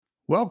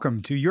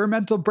Welcome to Your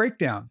Mental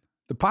Breakdown,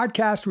 the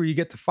podcast where you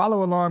get to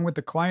follow along with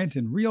the client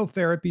in real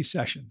therapy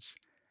sessions.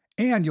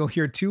 And you'll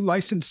hear two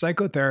licensed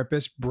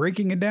psychotherapists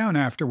breaking it down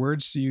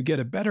afterwards so you get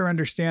a better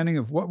understanding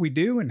of what we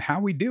do and how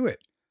we do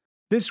it.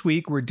 This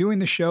week, we're doing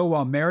the show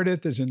while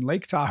Meredith is in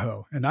Lake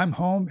Tahoe and I'm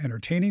home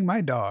entertaining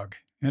my dog,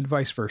 and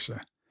vice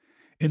versa.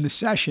 In the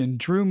session,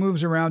 Drew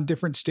moves around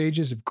different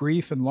stages of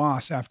grief and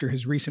loss after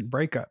his recent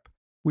breakup.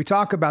 We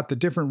talk about the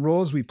different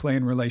roles we play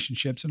in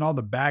relationships and all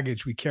the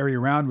baggage we carry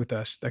around with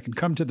us that can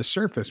come to the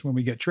surface when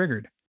we get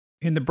triggered.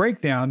 In the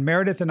breakdown,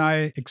 Meredith and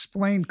I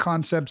explained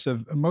concepts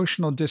of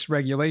emotional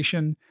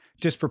dysregulation,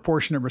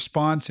 disproportionate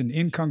response, and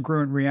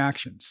incongruent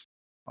reactions.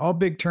 All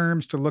big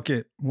terms to look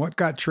at what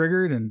got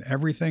triggered and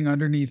everything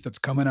underneath that's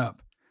coming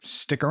up.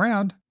 Stick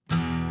around.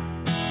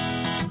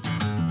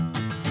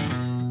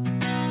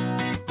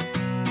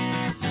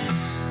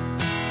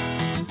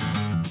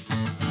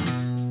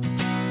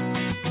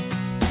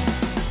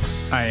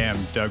 I am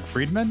Doug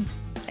Friedman.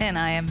 And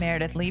I am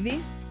Meredith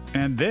Levy.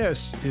 And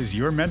this is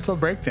Your Mental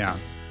Breakdown,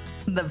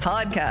 the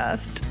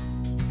podcast.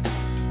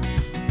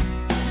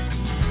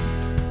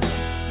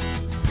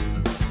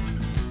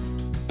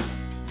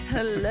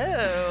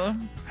 Hello.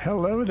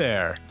 Hello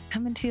there.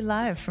 Coming to you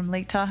live from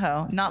Lake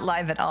Tahoe. Not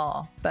live at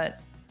all, but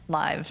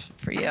live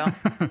for you.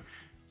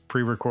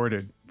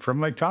 Pre-recorded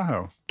from Lake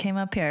Tahoe. Came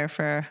up here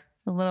for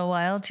a little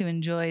while to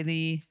enjoy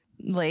the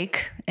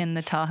lake in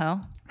the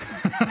Tahoe.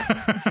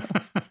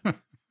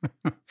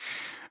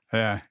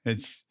 Yeah,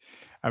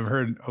 I've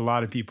heard a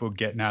lot of people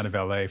getting out of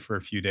LA for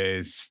a few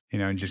days,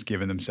 and just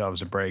giving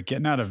themselves a break.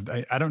 Getting out of,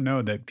 I don't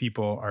know that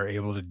people are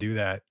able to do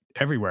that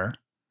everywhere.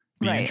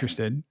 Be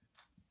interested.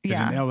 Because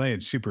in LA,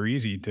 it's super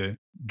easy to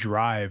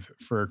drive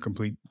for a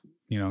complete,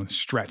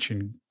 stretch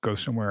and go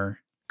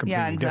somewhere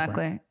completely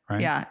different. Right?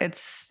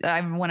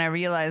 Yeah, when I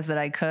realized that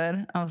I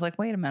could, I was like,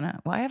 wait a minute,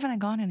 why haven't I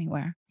gone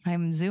anywhere?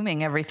 I'm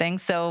Zooming everything,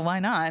 so why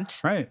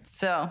not? Right.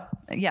 So,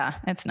 yeah,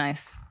 it's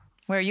nice.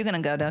 Where are you going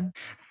to go, Doug?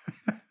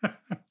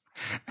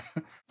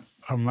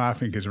 I'm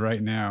laughing because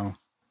right now,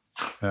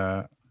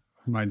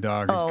 my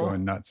dog is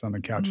going nuts on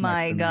the couch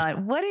next to me. My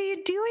God. What are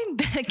you doing,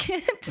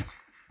 Beckett?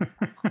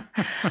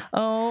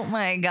 Oh,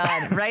 my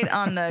God. Right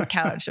on the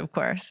couch, of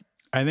course.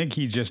 I think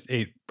he just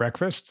ate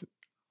breakfast.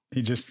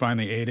 He just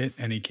finally ate it,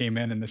 and he came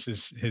in, and this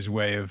is his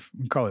way of,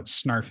 we call it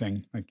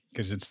snarfing,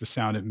 because it's the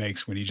sound it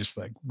makes when he just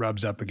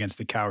rubs up against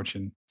the couch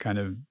and kind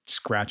of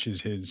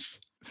scratches his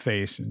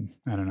face and,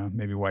 I don't know,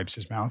 maybe wipes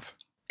his mouth.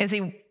 Is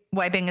he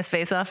wiping his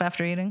face off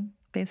after eating,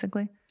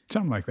 basically?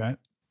 Something like that.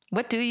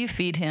 What do you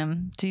feed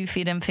him? Do you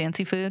feed him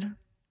fancy food,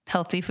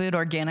 healthy food,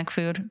 organic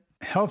food?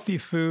 Healthy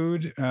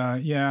food,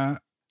 yeah.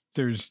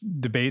 There's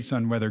debates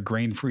on whether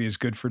grain-free is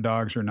good for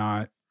dogs or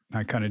not.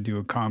 I kind of do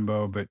a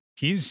combo, but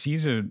he's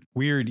a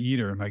weird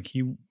eater.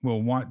 He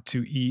will want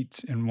to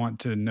eat and want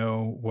to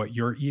know what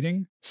you're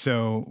eating.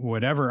 So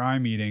whatever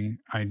I'm eating,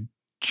 I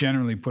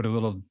generally put a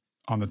little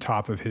on the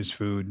top of his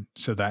food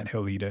so that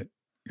he'll eat it.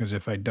 Because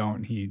if I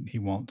don't, he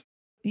won't.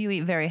 You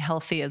eat very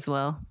healthy as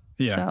well.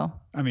 Yeah. So.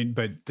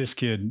 But this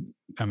kid,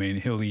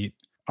 he'll eat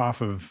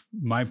off of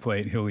my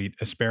plate. He'll eat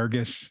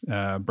asparagus,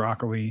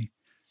 broccoli,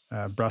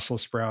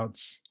 Brussels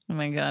sprouts. Oh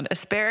my God.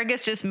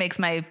 Asparagus just makes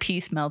my pee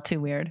smell too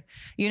weird.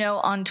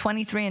 On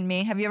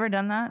 23andMe, have you ever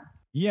done that?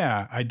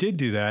 Yeah, I did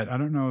do that. I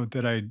don't know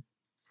that I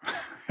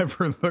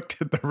ever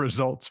looked at the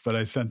results, but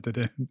I sent it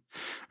in.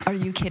 Are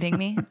you kidding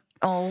me?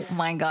 Oh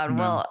my God. No.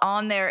 Well,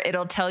 on there,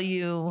 it'll tell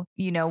you,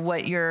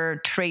 what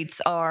your traits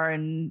are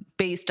and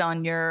based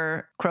on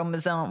your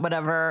chromosome,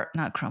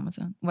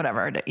 chromosomes,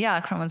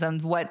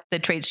 what the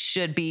traits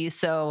should be.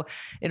 So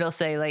it'll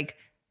say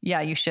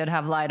you should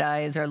have light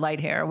eyes or light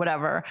hair or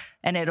whatever.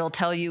 And it'll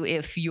tell you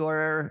if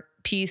your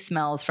pee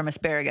smells from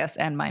asparagus,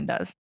 and mine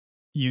does.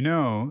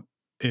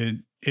 It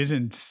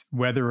isn't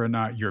whether or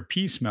not your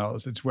pee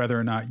smells. It's whether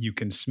or not you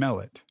can smell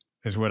it,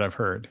 is what I've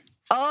heard.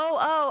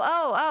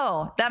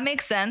 Oh. That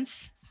makes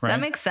sense. Right? That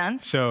makes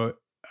sense. So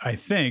I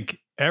think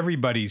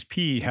everybody's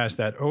pee has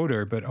that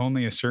odor, but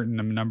only a certain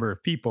number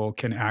of people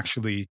can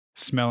actually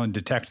smell and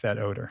detect that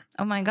odor.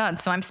 Oh my God.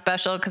 So I'm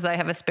special because I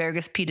have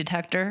asparagus pee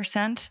detector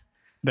scent?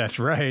 That's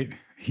right.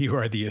 You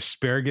are the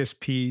asparagus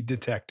pee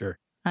detector.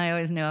 I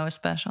always knew I was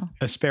special.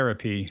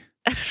 Asparapee.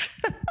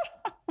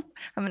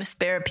 I'm an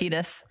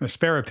asparapetus.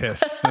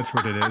 Asparapus. That's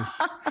what it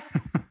is.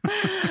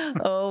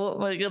 Oh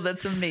my God,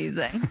 that's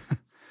amazing.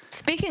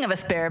 Speaking of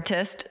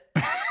asparapetus.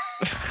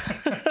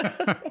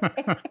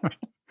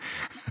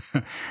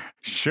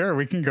 Sure,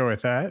 we can go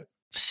with that.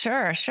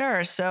 Sure.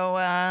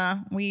 So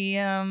we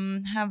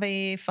have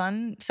a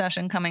fun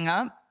session coming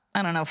up.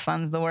 I don't know if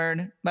fun's the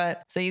word,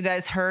 but so you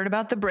guys heard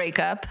about the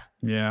breakup.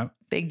 Yeah.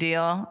 Big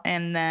deal.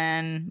 And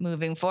then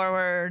moving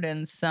forward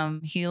and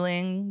some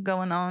healing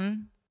going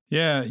on.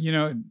 Yeah.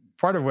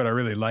 Part of what I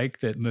really like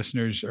that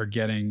listeners are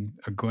getting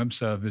a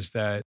glimpse of is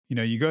that,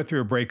 you go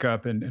through a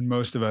breakup and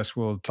most of us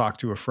will talk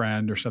to a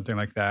friend or something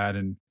like that.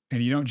 And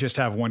you don't just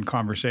have one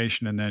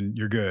conversation and then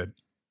you're good.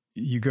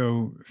 You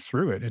go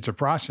through it. It's a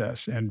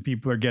process, and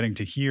people are getting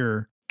to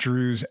hear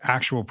Drew's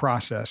actual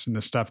process and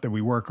the stuff that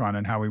we work on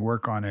and how we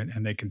work on it.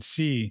 And they can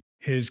see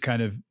his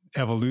kind of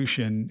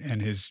evolution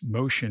and his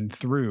motion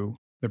through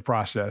the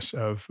process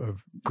of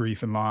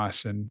grief and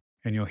loss. And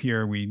you'll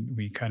hear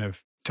we kind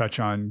of touch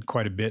on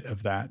quite a bit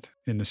of that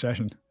in the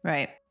session.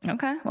 Right.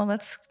 Okay. Well,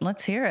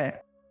 let's hear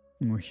it.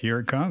 Well, here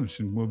it comes,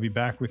 and we'll be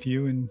back with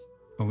you in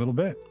a little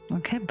bit.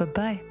 Okay.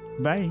 Bye-bye.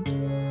 Bye.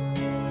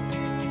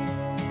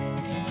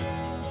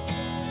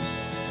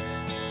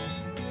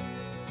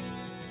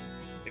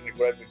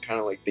 What I've been kind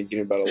of like thinking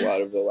about a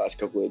lot over the last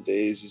couple of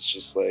days is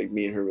just like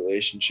me and her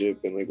relationship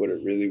and like what it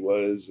really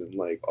was and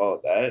like all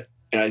of that.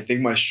 And I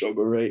think my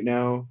struggle right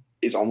now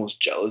is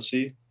almost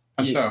jealousy.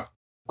 How so?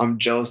 I'm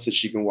jealous that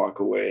she can walk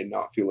away and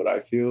not feel what I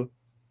feel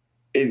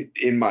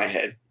in my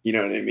head. You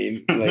know what I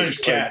mean? Like,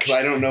 because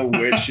I don't know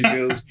where she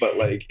feels, but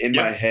like in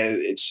my head,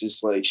 it's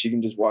just like she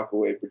can just walk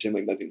away, pretend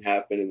like nothing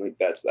happened, and like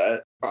that's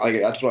that. Like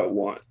that's what I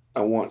want.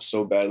 I want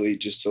so badly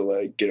just to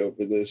like get over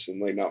this and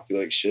like not feel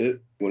like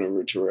shit. Went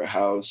over to her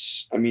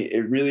house. I mean,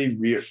 it really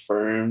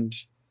reaffirmed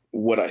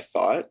what I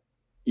thought.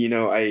 You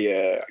know,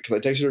 because I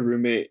texted her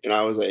roommate and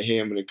I was like, hey,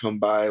 I'm going to come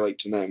by like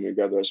tonight. I'm going to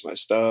grab the rest of my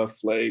stuff.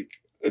 Like,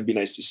 it'd be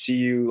nice to see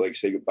you, like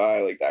say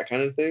goodbye, like that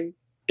kind of thing.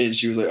 And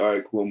she was like, all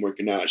right, cool. I'm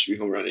working out. I should be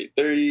home around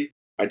 8:30.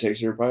 I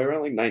texted her probably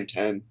around like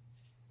 9:10.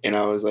 And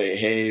I was like,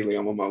 hey, like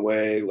I'm on my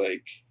way.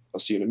 Like, I'll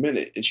see you in a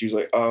minute. And she was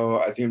like, oh,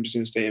 I think I'm just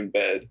going to stay in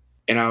bed.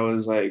 And I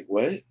was like,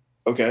 what?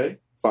 Okay,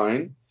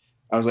 fine.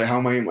 I was like, how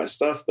am I getting my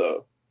stuff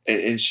though?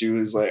 And she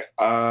was like,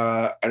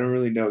 I don't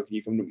really know. Can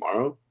you come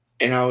tomorrow?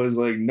 And I was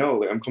like, no,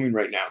 like I'm coming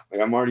right now. Like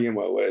I'm already on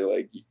my way.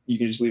 Like you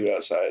can just leave it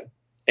outside.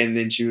 And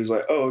then she was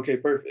like, oh, okay,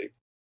 perfect.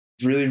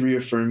 Really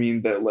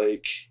reaffirming that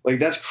like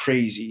that's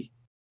crazy.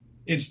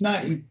 It's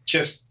not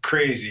just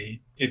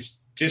crazy.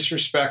 It's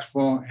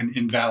disrespectful and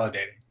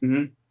invalidating.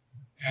 Mm-hmm.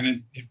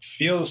 And it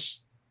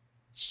feels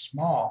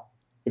small.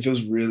 It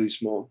feels really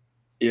small.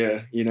 Yeah,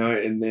 you know,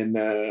 and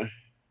then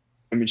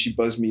I mean, she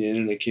buzzed me in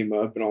and I came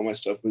up and all my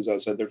stuff was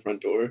outside their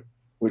front door,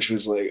 which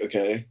was like,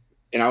 okay.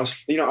 And I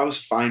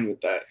was fine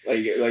with that. Like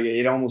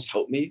it almost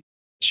helped me.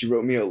 She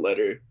wrote me a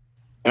letter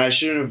and I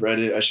shouldn't have read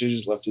it. I should have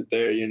just left it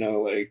there, you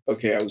know, like,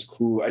 okay, I was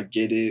cool. I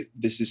get it.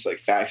 This is like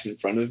facts in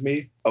front of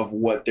me of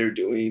what they're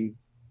doing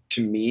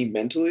to me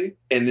mentally.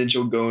 And then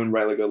she'll go and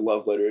write like a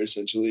love letter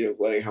essentially of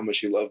like how much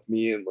she loved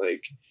me and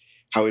like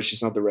how it's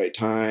just not the right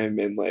time.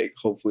 And like,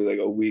 hopefully like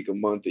a week, a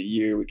month, a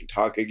year, we can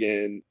talk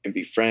again and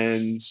be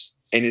friends.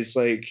 And it's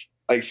like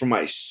for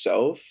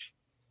myself,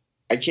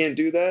 I can't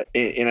do that.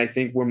 And I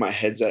think where my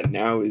head's at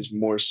now is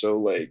more so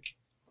like,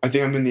 I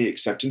think I'm in the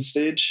acceptance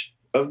stage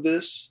of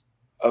this,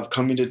 of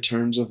coming to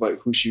terms of like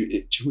who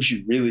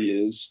she really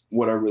is,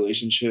 what our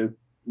relationship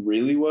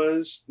really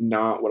was,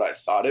 not what I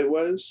thought it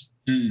was.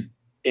 Mm.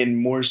 And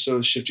more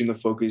so shifting the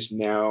focus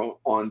now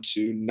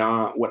onto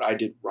not what I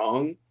did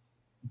wrong,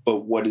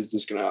 but what is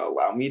this going to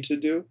allow me to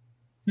do?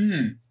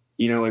 Mm.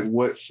 You know, like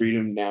what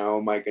freedom now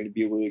am I going to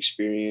be able to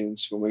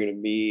experience? Who am I going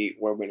to meet?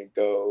 Where am I going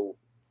to go?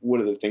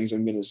 What are the things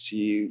I'm going to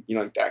see? You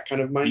know, like that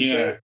kind of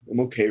mindset. Yeah. I'm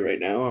okay right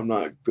now. I'm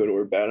not good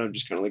or bad. I'm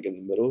just kind of like in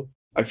the middle.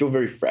 I feel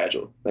very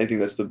fragile. I think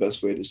that's the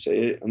best way to say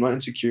it. I'm not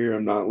insecure.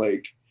 I'm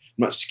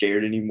not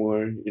scared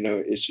anymore. You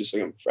know, it's just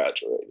like I'm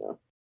fragile right now.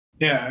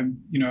 Yeah.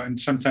 You know, and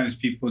sometimes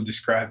people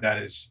describe that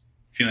as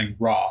feeling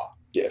raw.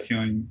 Yeah.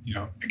 Feeling, you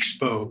know,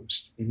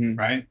 exposed. Mm-hmm.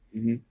 Right.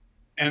 Mm-hmm.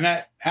 And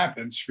that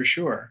happens for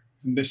sure.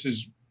 And this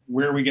is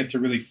where we get to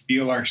really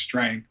feel our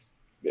strength,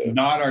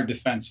 not our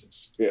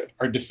defenses. Yeah.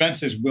 Our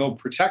defenses will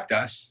protect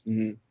us.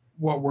 Mm-hmm.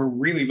 What we're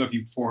really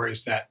looking for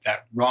is that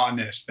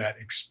rawness, that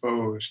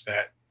exposed,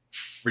 that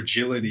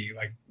fragility.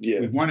 Like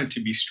we want it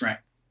to be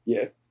strength.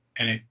 Yeah.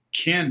 And it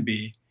can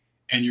be.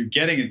 And you're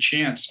getting a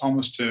chance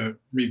almost to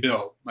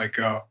rebuild. Like,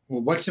 well,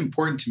 what's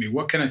important to me?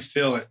 What can I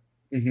fill it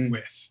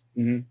with?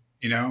 Mm-hmm.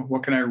 You know,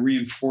 what can I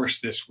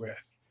reinforce this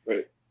with?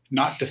 Right.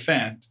 Not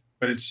defend.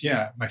 But it's,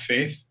 my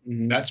faith,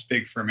 that's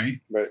big for me.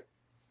 Right.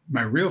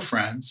 My real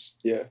friends.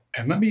 Yeah.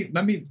 And let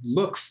me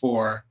look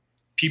for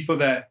people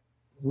that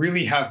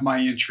really have my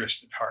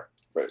interest at heart.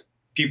 Right.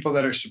 People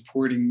that are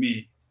supporting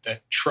me,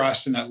 that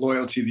trust and that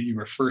loyalty that you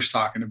were first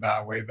talking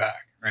about way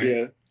back, right?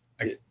 Yeah.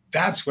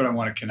 That's what I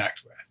want to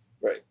connect with.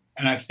 Right.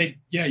 And I think,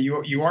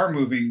 you are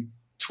moving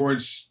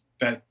towards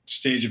that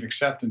stage of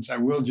acceptance. I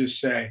will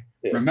just say,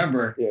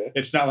 remember,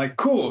 it's not like,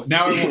 cool,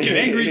 now I won't get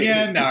angry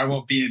again. Now I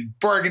won't be in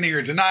bargaining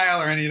or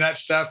denial or any of that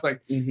stuff.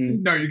 Like,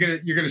 no, you're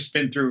gonna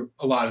spin through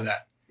a lot of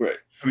that. Right.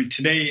 I mean,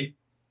 today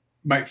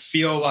might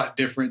feel a lot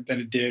different than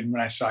it did when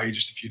I saw you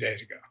just a few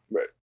days ago.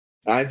 Right.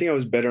 I think I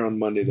was better on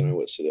Monday than I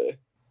was today.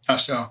 How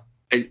so?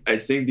 I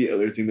think the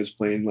other thing that's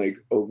playing like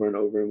over and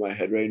over in my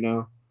head right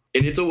now,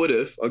 and it's a what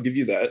if, I'll give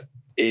you that.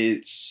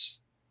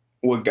 It's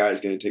what guy's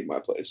going to take my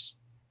place.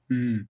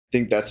 I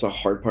think that's the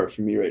hard part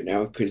for me right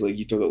now because like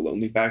you throw the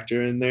lonely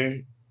factor in there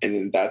and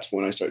then that's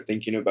when I start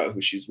thinking about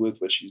who she's with,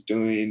 what she's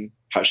doing,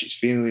 how she's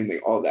feeling,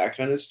 like all that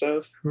kind of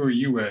stuff. Who are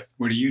you with?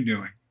 What are you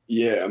doing?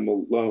 Yeah, I'm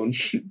alone,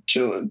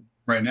 chilling.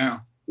 Right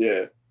now.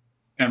 Yeah.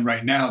 And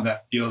right now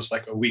that feels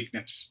like a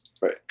weakness.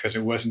 Right. Because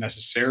it wasn't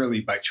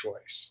necessarily by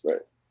choice. Right.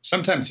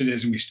 Sometimes it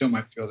is and we still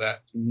might feel that.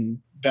 Mm-hmm.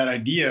 That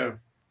idea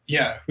of,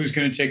 who's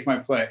going to take my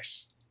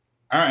place?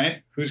 all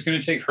right, who's going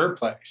to take her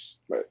place?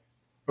 Right.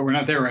 But we're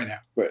not there right now.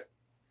 Right.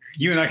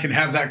 You and I can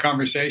have that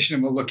conversation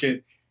and we'll look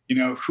at,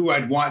 who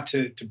I'd want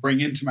to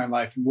bring into my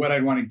life and what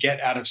I'd want to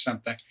get out of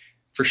something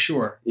for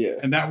sure. Yeah.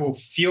 And that will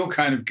feel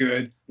kind of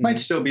good. Mm-hmm. Might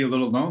still be a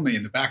little lonely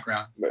in the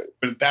background, right.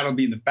 But that'll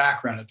be in the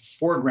background. At the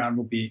foreground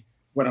will be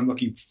what I'm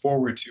looking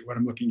forward to, what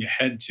I'm looking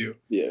ahead to.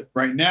 Yeah.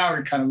 Right now,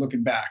 we're kind of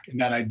looking back. And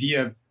that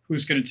idea of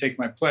who's going to take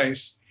my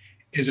place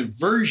is a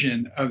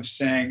version of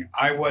saying,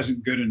 I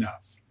wasn't good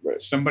enough. Right.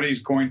 Somebody's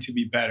going to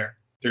be better.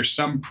 There's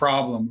some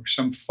problem or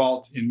some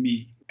fault in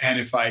me. And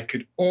if I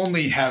could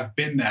only have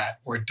been that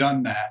or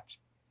done that,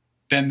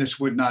 then this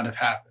would not have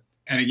happened.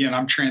 And again,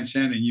 I'm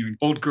transcending you,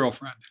 old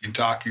girlfriend, and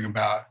talking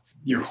about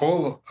your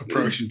whole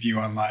approach and view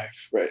on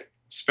life. Right.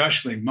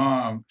 Especially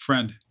mom,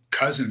 friend,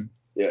 cousin.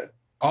 Yeah.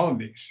 All of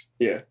these.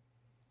 Yeah.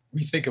 What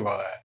do you think about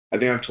that? I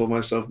think I've told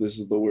myself this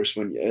is the worst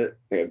one yet.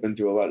 Like I've been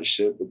through a lot of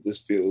shit, but this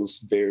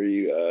feels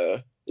very,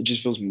 it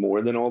just feels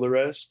more than all the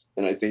rest.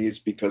 And I think it's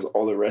because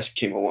all the rest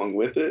came along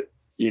with it.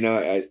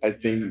 I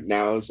think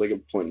now it's like a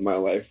point in my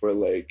life where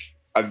like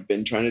I've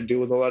been trying to deal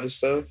with a lot of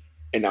stuff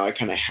and now I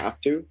kind of have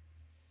to.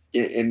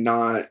 And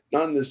not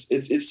in this,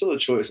 it's still a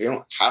choice. Like, I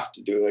don't have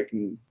to do it. I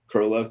can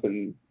curl up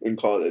and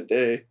call it a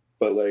day,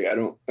 but like I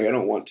don't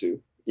want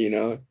to,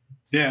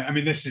 Yeah, I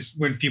mean, this is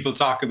when people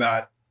talk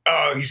about,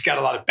 oh, he's got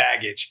a lot of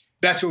baggage.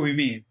 That's what we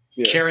mean.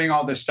 Yeah. Carrying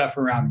all this stuff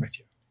around with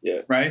you.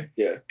 Yeah. Right?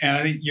 Yeah. And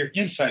I think your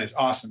insight is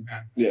awesome,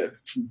 man. Yeah.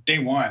 From day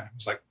one, I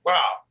was like,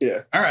 wow. Yeah.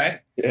 All right.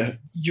 Yeah.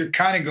 You're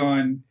kind of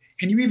going,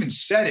 and you even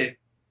said it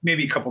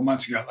maybe a couple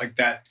months ago, like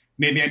that,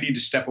 maybe I need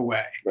to step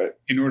away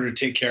in order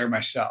to take care of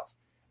myself.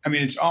 I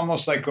mean, it's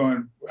almost like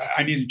going,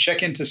 I need to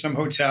check into some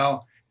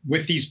hotel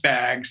with these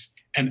bags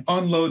and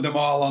unload them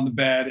all on the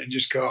bed and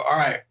just go, all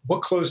right,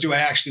 what clothes do I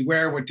actually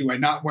wear? What do I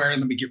not wear?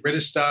 Let me get rid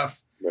of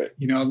stuff. Right.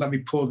 Let me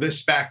pull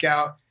this back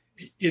out.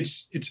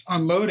 It's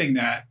unloading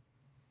that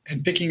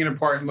and picking it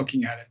apart and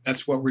looking at it.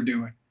 That's what we're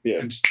doing. Yeah.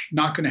 And it's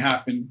not going to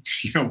happen,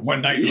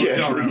 one night in a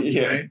hotel room,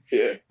 right?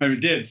 Yeah. If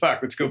it did,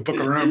 let's go book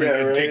a room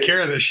and take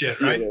care of this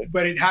shit, right? Yeah.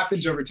 But it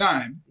happens over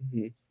time.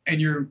 Mm-hmm.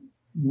 And you're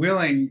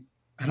willing,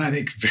 and I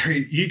think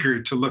very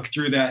eager to look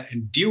through that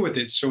and deal with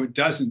it so it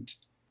doesn't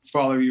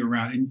follow you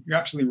around. And you're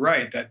absolutely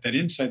right. That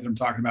insight that I'm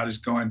talking about is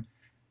going,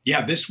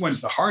 yeah, this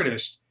one's the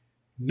hardest,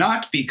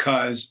 not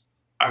because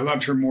I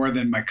loved her more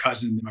than my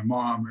cousin, my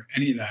mom, or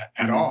any of that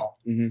at all.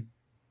 Mm-hmm.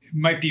 It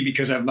might be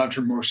because I've loved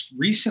her most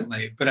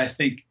recently, but I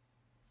think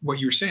what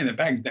you were saying,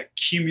 that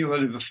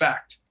cumulative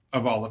effect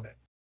of all of it.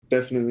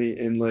 Definitely.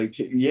 And like,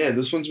 yeah,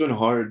 this one's been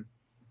hard.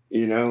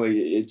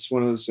 It's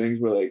one of those things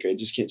where like, I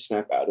just can't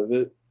snap out of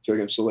it. I feel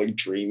like I'm still like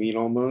dreaming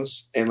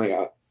almost. And like,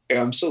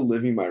 I'm still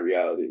living my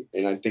reality.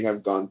 And I think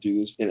I've gone through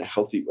this in a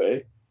healthy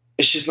way.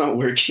 It's just not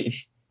working.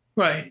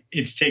 Right.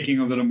 It's taking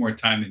a little more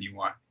time than you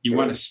want. You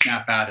want to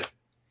snap out of it.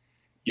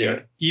 Yeah.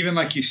 Even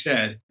like you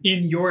said,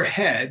 in your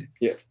head,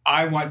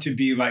 I want to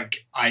be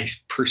like I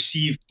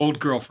perceive old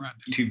girlfriend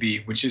to be,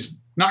 which is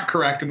not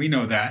correct. And we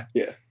know that.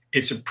 Yeah.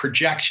 It's a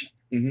projection.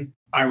 Mm-hmm.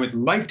 I would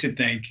like to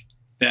think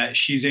that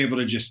she's able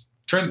to just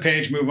turn the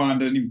page, move on,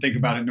 doesn't even think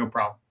about it, no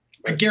problem.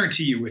 Right. I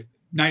guarantee you with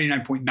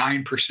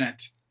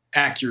 99.9%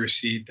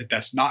 accuracy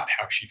that's not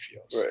how she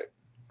feels. Right.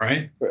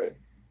 Right? Right.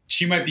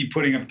 She might be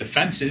putting up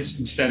defenses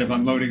instead of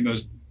unloading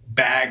those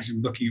bags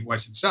and looking at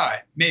what's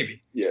inside.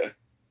 Maybe. Yeah.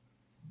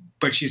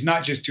 But she's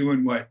not just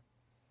doing what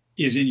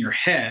is in your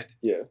head.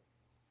 Yeah.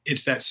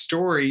 It's that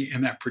story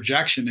and that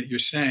projection that you're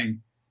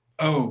saying,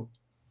 oh,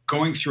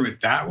 going through it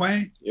that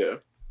way? Yeah.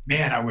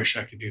 Man, I wish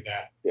I could do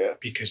that. Yeah.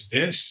 Because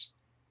this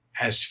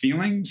has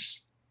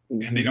feelings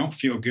and they don't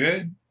feel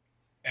good.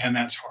 And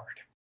that's hard.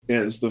 Yeah,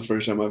 this is the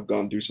first time I've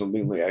gone through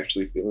something like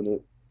actually feeling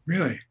it.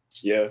 Really?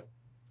 Yeah.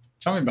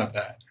 Tell me about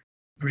that.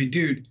 I mean,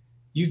 dude,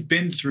 you've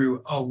been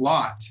through a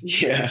lot.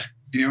 Yeah.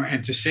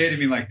 And to say to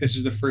me like, this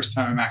is the first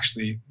time I'm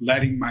actually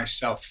letting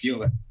myself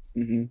feel it.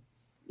 Mm-hmm.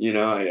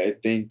 I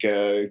think,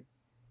 because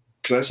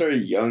I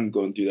started young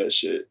going through that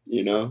shit,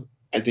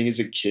 I think as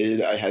a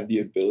kid, I had the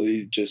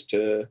ability just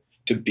to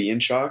be in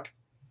shock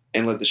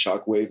and let the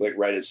shock wave like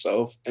right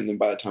itself. And then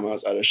by the time I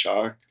was out of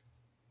shock,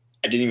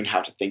 I didn't even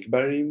have to think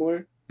about it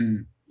anymore.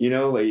 Mm.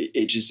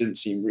 It just didn't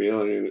seem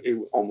real, and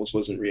it almost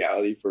wasn't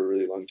reality for a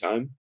really long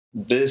time.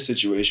 This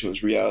situation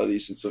was reality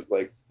since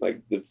like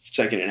the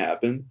second it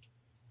happened.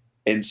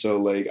 And so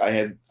like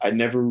I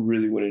never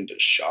really went into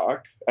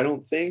shock. I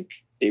don't think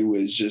it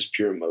was just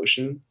pure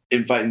emotion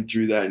and fighting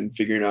through that and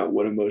figuring out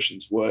what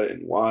emotions, what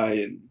and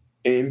why,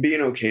 and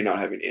being okay not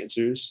having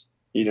answers,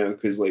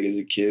 because like as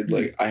a kid,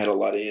 like I had a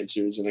lot of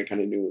answers and I kind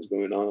of knew what was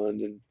going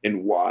on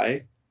and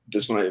why.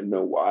 This one I have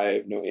no why, I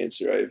have no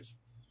answer.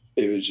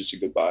 It was just a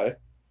goodbye.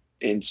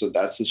 And so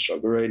that's the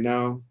struggle right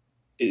now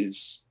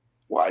is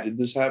why did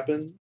this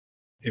happen?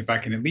 If I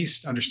can at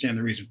least understand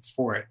the reason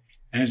for it.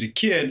 And as a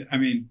kid, I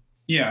mean,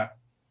 yeah,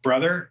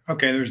 brother,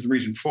 okay, there's the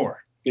reason for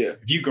it. Yeah.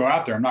 If you go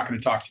out there, I'm not going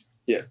to talk to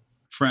you. Yeah.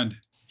 Friend,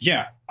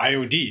 yeah, I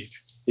OD'd.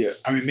 Yeah.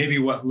 I mean, maybe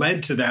what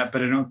led to that,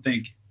 but I don't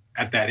think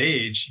at that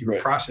age you were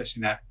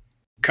processing that.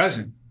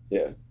 Cousin.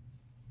 Yeah.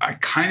 I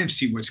kind of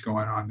see what's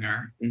going on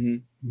there. Mm-hmm.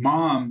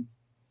 Mom,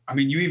 I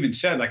mean, you even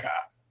said like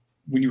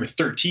when you were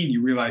 13,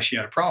 you realized she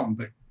had a problem,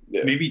 but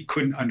maybe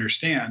couldn't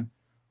understand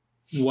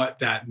what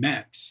that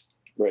meant.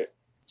 Right.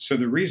 So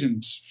the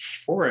reasons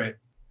for it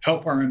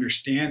help our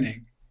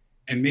understanding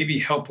and maybe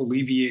help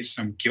alleviate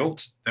some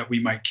guilt that we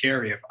might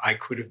carry if I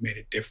could have made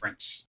a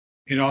difference.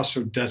 It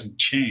also doesn't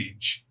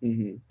change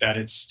that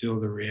it's still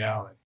the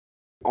reality.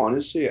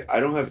 Honestly, I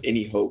don't have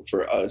any hope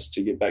for us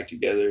to get back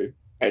together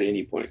at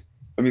any point.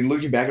 I mean,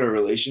 looking back at our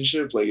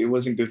relationship, like it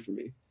wasn't good for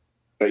me.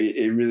 Like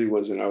it really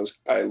wasn't.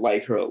 I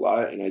like her a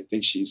lot, and I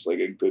think she's like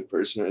a good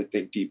person. I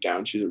think deep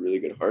down she's a really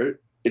good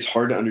heart. It's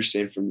hard to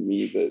understand for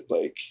me that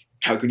like,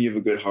 how can you have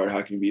a good heart?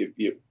 How can you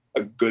be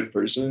a good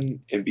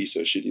person and be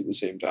so shitty at the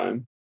same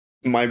time?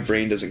 My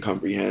brain doesn't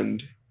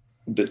comprehend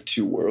the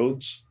two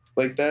worlds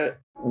like that.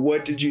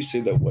 What did you say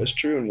that was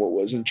true and what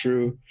wasn't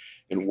true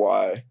and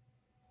why?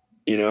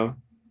 You know?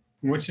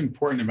 What's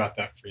important about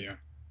that for you?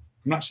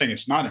 I'm not saying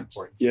it's not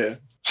important. Yeah.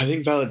 I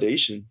think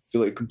validation. I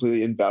feel like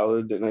completely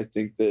invalid. And I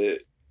think that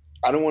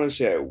I don't want to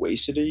say I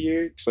wasted a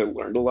year because I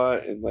learned a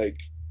lot. And like,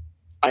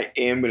 I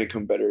am going to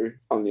come better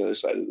on the other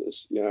side of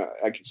this. You know,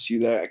 I can see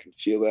that. I can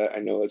feel that. I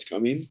know it's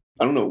coming.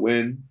 I don't know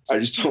when. I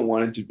just don't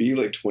want it to be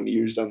like 20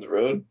 years down the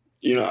road.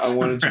 You know, I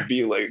want it to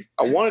be like,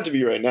 I want it to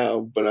be right now,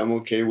 but I'm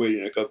okay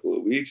waiting a couple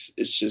of weeks.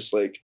 It's just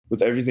like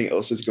with everything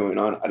else that's going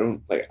on,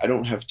 I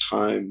don't have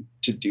time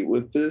to deal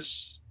with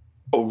this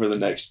over the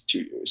next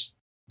 2 years.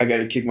 I got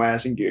to kick my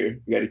ass in gear.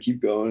 I got to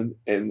keep going.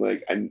 And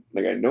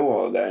I know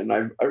all of that. And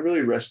I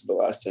really rested the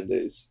last 10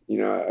 days. You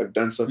know, I've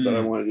done stuff that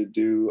I wanted to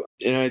do.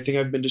 And I think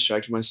I've been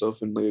distracting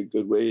myself in like a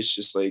good way. It's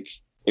just like,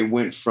 it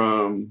went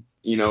from,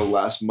 you know,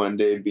 last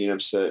Monday being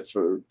upset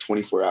for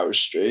 24 hours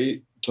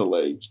straight to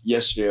like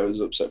yesterday I was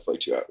upset for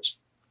like 2 hours.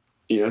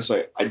 You know,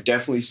 so I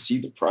definitely see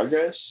the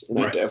progress and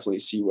I definitely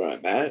see where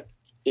I'm at.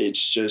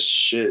 It's just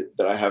shit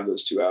that I have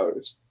those 2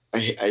 hours. I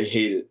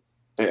hate it.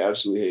 I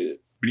absolutely hate it.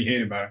 What do you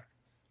hate about it?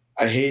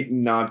 I hate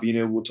not being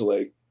able to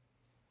like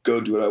go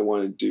do what I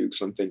want to do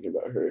because I'm thinking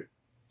about her.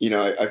 You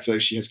know, I feel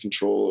like she has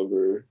control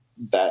over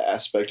that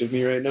aspect of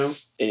me right now,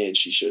 and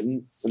she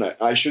shouldn't. And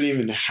I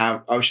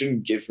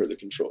shouldn't give her the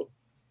control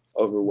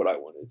over what I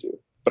want to do.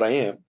 But I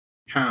am.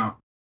 How?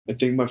 I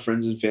think my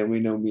friends and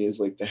family know me as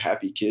like the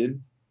happy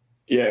kid.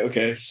 Yeah,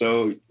 okay.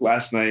 So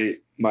last night,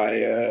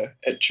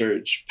 at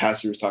church,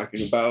 pastor was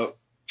talking about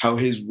how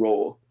his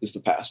role is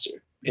the pastor.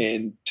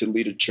 And to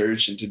lead a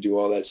church and to do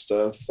all that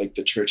stuff, like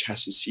the church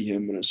has to see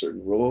him in a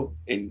certain role,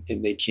 and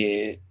they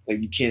can't,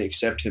 like, you can't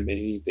accept him in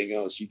anything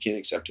else. You can't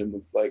accept him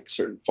with like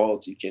certain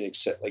faults. You can't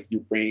accept, like,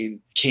 your brain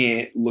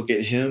can't look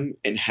at him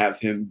and have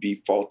him be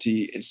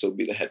faulty and still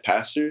be the head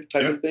pastor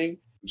type of thing.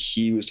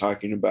 He was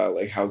talking about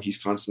like how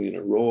he's constantly in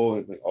a role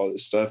and like all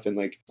this stuff. And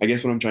like, I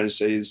guess what I'm trying to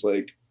say is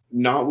like,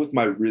 not with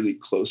my really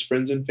close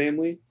friends and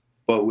family,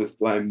 but with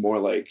my more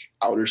like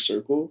outer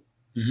circle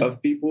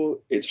of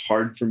people, it's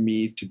hard for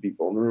me to be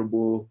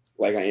vulnerable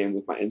like I am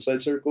with my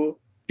inside circle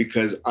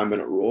because I'm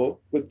in a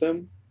role with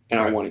them and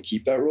I want to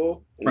keep that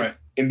role.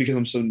 And because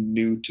I'm so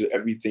new to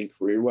everything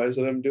career-wise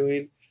that I'm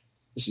doing,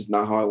 this is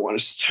not how I want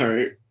to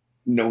start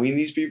knowing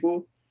these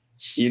people.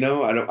 You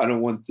know, I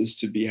don't want this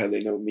to be how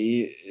they know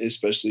me,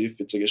 especially if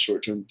it's like a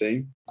short-term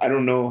thing. I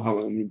don't know how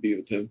long I'm going to be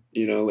with him.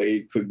 You know, like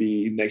it could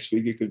be next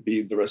week, it could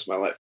be the rest of my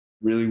life.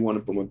 Really want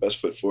to put my best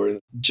foot forward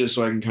just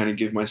so I can kind of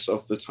give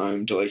myself the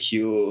time to like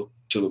heal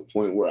to the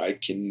point where I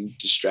can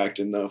distract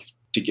enough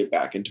to get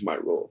back into my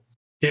role.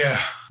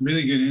 Yeah,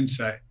 really good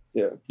insight.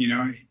 Yeah. You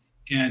know,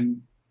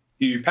 and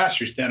your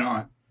pastor's dead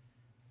on.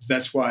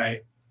 That's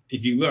why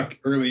if you look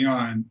early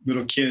on,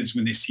 little kids,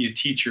 when they see a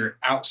teacher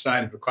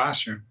outside of the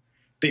classroom,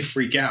 they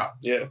freak out.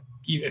 Yeah.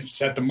 If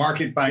it's at the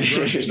market buying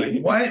groceries,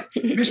 like, what?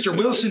 Mr.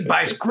 Wilson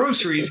buys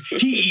groceries.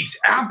 He eats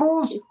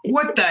apples?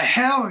 What the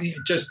hell? It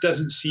just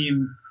doesn't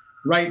seem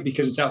right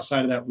because it's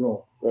outside of that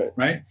role.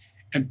 Right?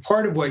 And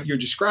part of what you're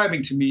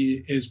describing to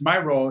me is my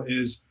role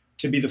is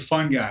to be the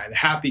fun guy, the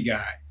happy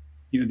guy,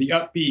 you know, the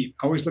upbeat,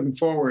 always looking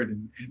forward.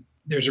 And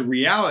there's a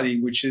reality,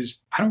 which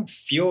is I don't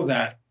feel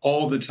that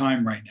all the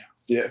time right now.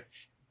 Yeah.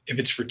 If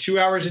it's for 2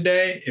 hours a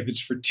day, if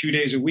it's for 2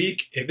 days a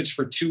week, if it's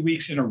for 2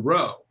 weeks in a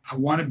row, I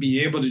want to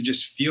be able to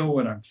just feel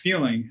what I'm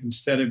feeling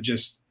instead of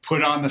just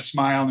put on the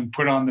smile and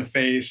put on the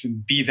face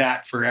and be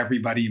that for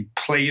everybody and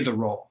play the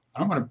role.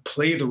 I don't want to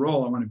play the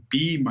role. I want to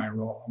be my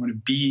role. I want to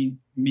be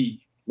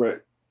me.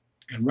 Right.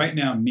 And right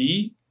now,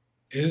 me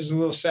is a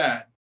little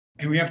sad.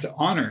 And we have to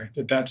honor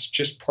that that's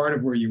just part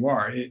of where you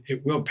are.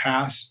 It will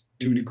pass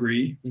to a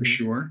degree, for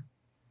sure.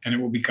 And it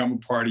will become a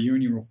part of you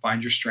and you will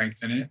find your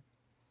strength in it.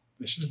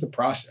 This is the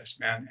process,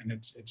 man. And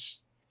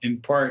it's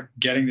in part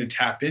getting to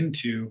tap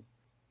into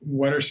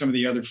what are some of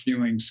the other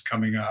feelings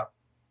coming up?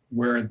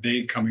 Where are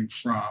they coming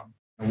from?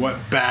 What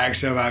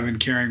bags have I been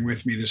carrying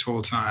with me this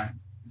whole time?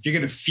 You're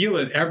going to feel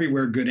it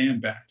everywhere, good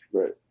and bad.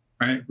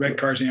 Right? Red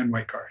cars and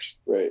white cars.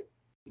 Right.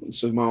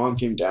 So my mom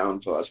came down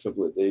for the last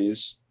couple of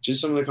days.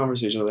 Just some of the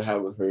conversations I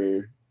had with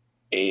her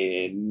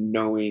and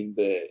knowing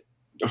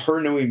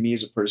me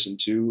as a person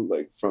too,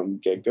 like from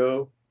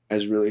get-go,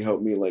 has really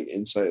helped me like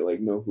insight, like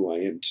know who I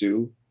am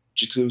too.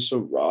 just because it was so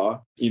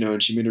raw,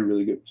 and she made a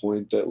really good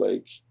point that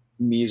like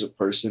me as a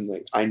person,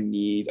 like I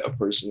need a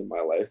person in my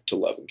life to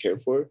love and care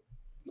for.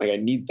 Like I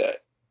need that.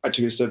 I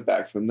took a step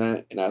back from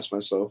that and asked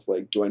myself,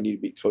 like, do I need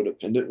to be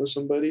codependent with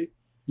somebody?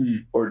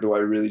 Or do I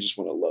really just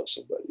want to love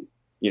somebody?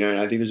 And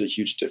I think there's a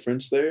huge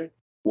difference there.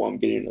 Well, I'm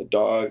getting a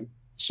dog,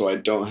 so I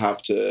don't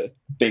have to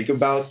think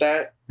about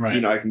that.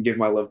 Right. I can give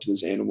my love to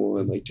this animal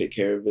and like take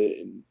care of it,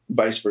 and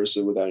vice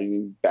versa without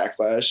any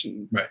backlash.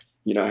 And,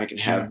 I can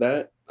have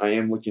that. I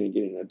am looking at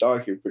getting a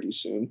dog here pretty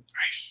soon.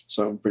 Nice.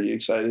 So I'm pretty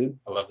excited.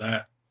 I love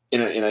that.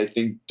 And I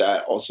think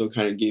that also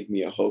kind of gave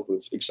me a hope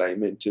of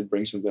excitement to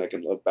bring something I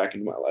can love back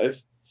into my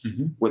life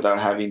without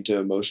having to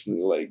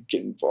emotionally like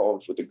get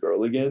involved with a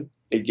girl again.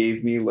 It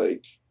gave me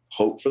like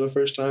hope for the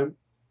first time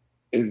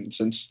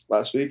since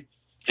last week.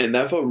 And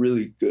that felt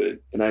really good.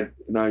 And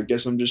I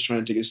guess I'm just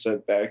trying to take a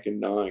step back and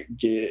not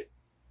get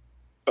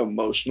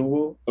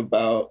emotional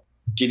about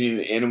getting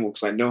an animal,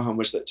 because I know how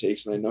much that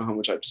takes and I know how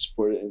much I have to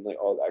support it and like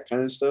all that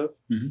kind of stuff.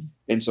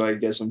 And so I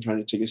guess I'm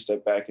trying to take a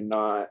step back and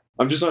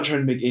I'm just not trying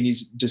to make any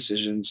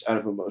decisions out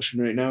of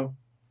emotion right now,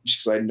 just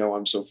because I know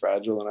I'm so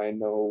fragile and I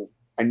know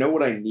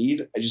what I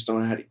need. I just don't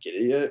know how to get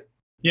it yet.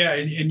 Yeah.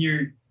 And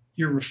you're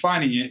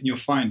refining it and you'll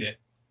find it,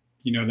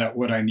 that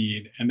what I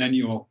need. And then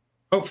you'll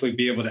hopefully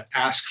be able to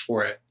ask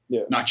for it,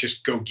 not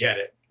just go get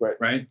it.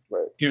 Right.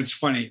 It's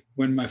funny.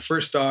 When my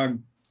first dog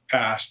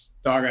passed,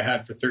 dog I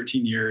had for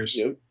 13 years,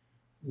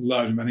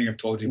 loved him. I think I've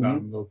told you about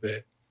him a little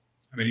bit.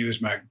 I mean, he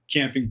was my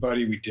camping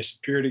buddy. We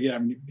disappeared again. I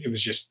mean, it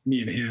was just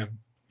me and him,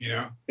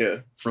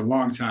 for a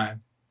long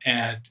time.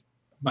 And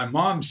my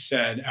mom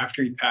said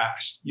after he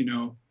passed,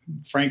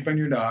 Franklin,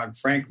 your dog,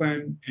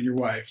 Franklin and your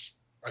wife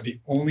are the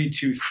only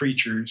two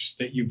creatures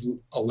that you've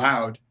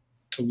allowed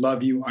to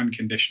love you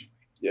unconditionally.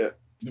 Yeah.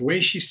 The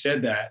way she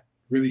said that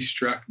really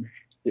struck me.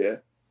 Yeah.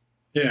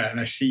 Yeah. And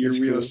I see your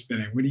wheels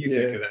spinning. What do you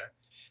think of that?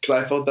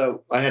 Because I felt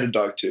that I had a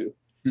dog too,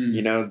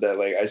 that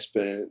like I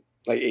spent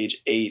like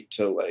age 8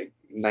 to like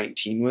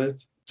 19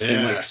 with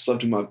and like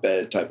slept in my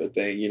bed type of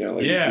thing,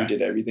 we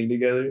did everything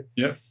together.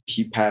 Yep.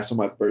 He passed on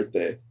my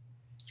birthday,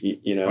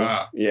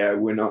 Wow. Yeah. I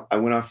went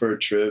out for a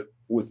trip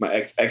with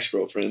my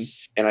ex-girlfriend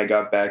and I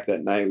got back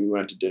that night. We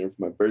went out to dinner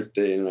for my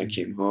birthday and I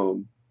came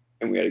home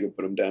and we had to go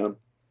put him down.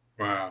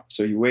 Wow.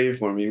 So he waited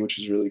for me, which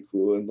was really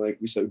cool. And like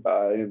we said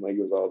bye and like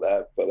it was all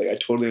that. But like I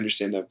totally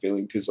understand that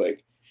feeling because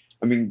like,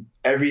 I mean,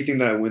 everything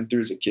that I went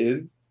through as a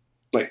kid,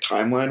 like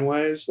timeline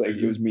wise, like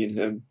it was me and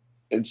him.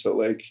 And so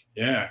like,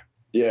 yeah,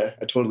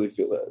 I totally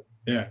feel that.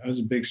 Yeah, that was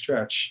a big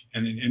stretch.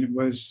 And it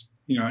was,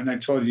 and I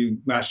told you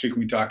last week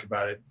when we talked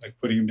about it, like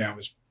putting him down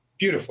was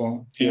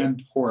beautiful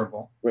and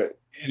horrible. Right.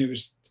 And it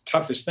was the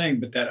toughest thing.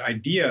 But that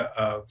idea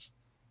of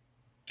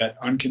that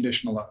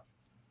unconditional love,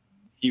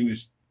 he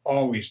was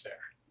always there.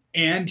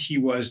 And he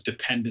was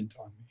dependent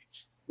on me.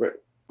 Right.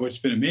 What's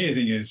been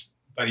amazing is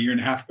about a year and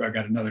a half ago, I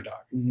got another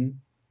dog.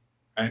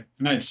 Right?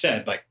 And I'd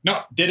said like,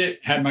 no, did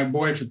it. Had my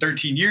boy for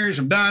 13 years.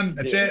 I'm done.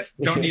 That's it.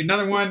 Don't need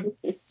another one.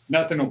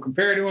 Nothing will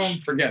compare to him.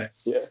 Forget it.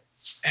 Yeah.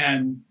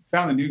 And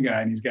found the new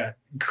guy and he's got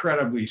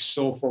incredibly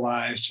soulful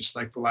eyes, just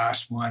like the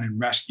last one, and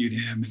rescued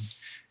him. And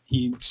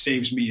he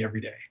saves me every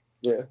day.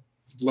 Yeah.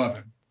 Love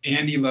him.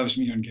 And he loves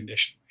me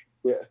unconditionally.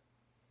 Yeah.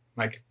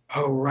 Like,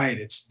 oh, right.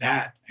 It's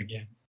that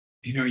again.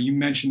 You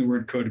mentioned the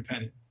word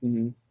codependent.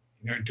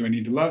 Do I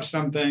need to love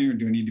something or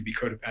do I need to be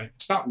codependent?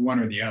 It's not one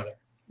or the other.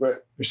 Right.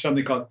 There's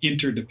something called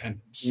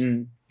interdependence.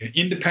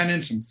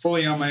 Independence, I'm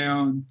fully on my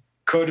own.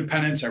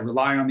 Codependence, I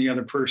rely on the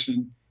other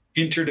person.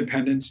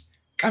 Interdependence,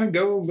 kind of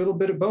go a little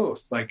bit of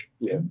both, like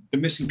the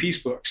Missing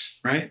Piece books,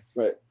 right?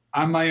 Right.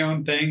 I'm my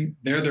own thing,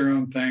 they're their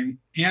own thing,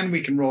 and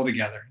we can roll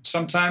together.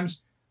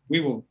 Sometimes we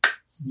will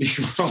be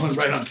rolling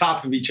right on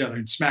top of each other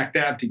and smack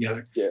dab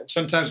together. Yeah.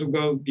 Sometimes we'll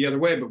go the other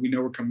way, but we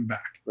know we're coming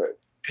back. Right.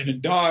 And a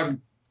dog,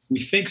 we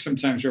think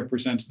sometimes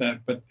represents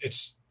that, but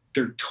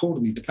they're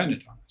totally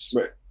dependent on us.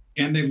 Right.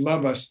 And they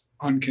love us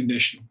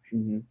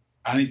unconditionally.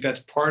 I think that's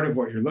part of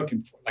what you're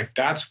looking for. Like,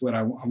 that's what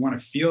I want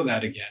to feel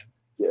that again.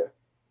 Yeah.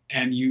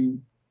 And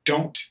you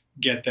don't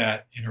get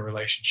that in a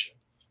relationship.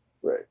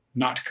 Right.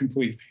 Not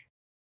completely.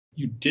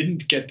 You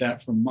didn't get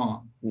that from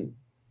mom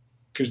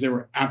because there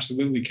were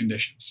absolutely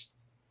conditions.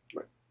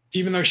 Right.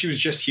 Even though she was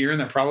just here and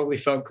that probably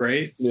felt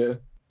great. Yeah.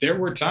 There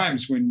were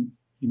times when,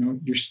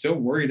 you're still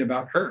worried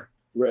about her.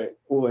 Right.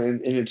 Well,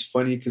 and it's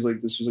funny because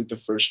like this was like the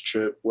first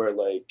trip where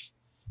like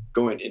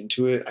going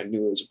into it, I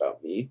knew it was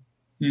about me.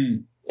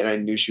 And I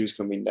knew she was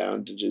coming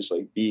down to just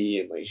like be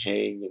and like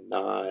hang and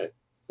not,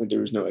 like there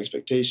was no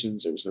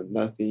expectations. There was no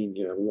nothing,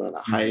 we went on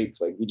a hike.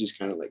 Like we just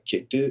kind of like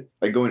kicked it.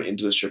 Like going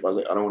into this trip, I was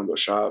like, I don't want to go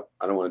shop.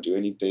 I don't want to do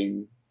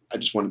anything. I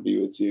just want to be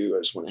with you.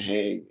 I just want to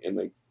hang. And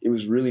like, it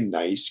was really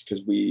nice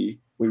because we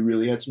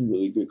really had some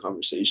really good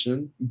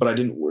conversation, but I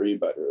didn't worry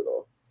about her at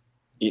all.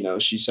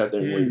 She sat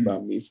there and worried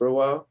about me for a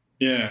while.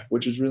 Yeah.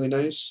 Which was really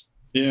nice.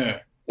 Yeah.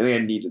 I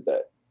think I needed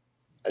that.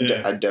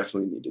 I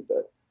definitely needed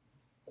that.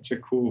 That's a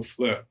cool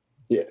flip.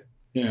 Yeah.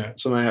 Yeah.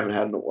 Something I haven't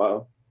had in a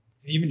while.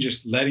 Even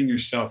just letting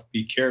yourself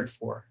be cared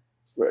for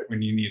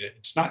when you need it.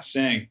 It's not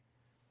saying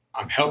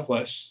I'm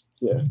helpless.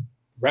 Yeah.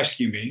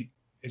 rescue me.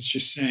 It's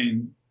just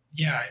saying,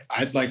 yeah,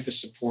 I'd like the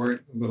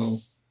support a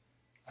little.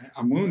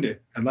 I'm wounded.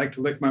 I'd like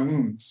to lick my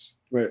wounds.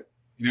 Right.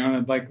 And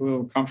I'd like a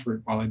little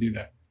comfort while I do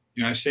that.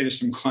 I say to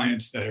some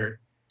clients that are,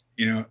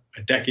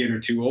 a decade or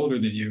two older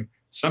than you,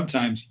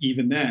 sometimes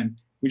even then,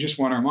 we just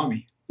want our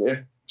mommy.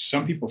 Yeah.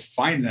 Some people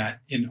find that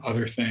in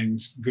other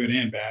things, good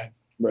and bad.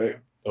 Right.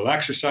 They'll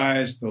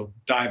exercise, they'll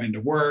dive into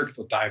work,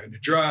 they'll dive into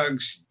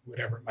drugs,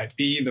 whatever it might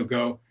be. They'll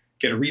go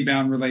get a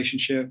rebound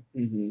relationship,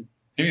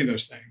 any of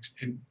those things.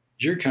 And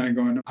you're kind of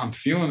going, I'm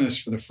feeling this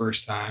for the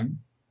first time.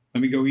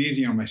 Let me go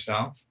easy on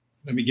myself.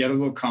 Let me get a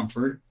little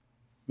comfort.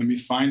 Let me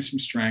find some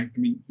strength. I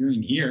mean, you're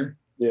in here.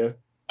 Yeah.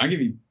 I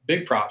give you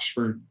big props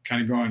for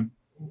kind of going,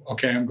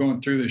 okay, I'm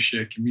going through this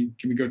shit. Can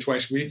we go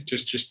twice a week?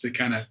 Just to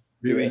kind of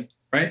really,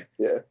 right?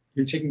 Yeah.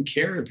 You're taking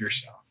care of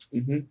yourself.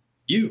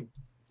 You.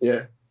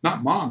 Yeah.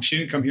 Not mom. She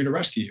didn't come here to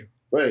rescue you.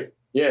 Right.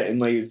 Yeah. And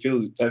like,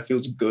 that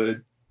feels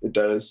good. It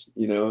does,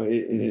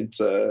 and it's,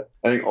 I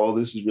think all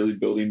this is really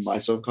building my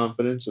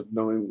self-confidence of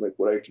knowing like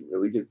what I can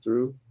really get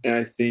through. And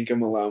I think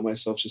I'm allowing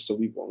myself to still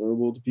be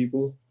vulnerable to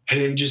people. I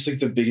think just like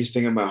the biggest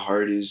thing on my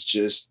heart is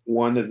just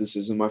one, that this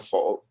isn't my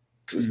fault,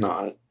 because it's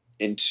not.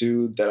 And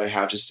two, that I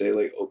have to stay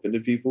like open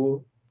to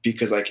people,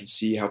 because I can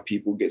see how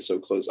people get so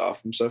closed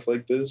off from stuff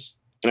like this.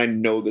 And I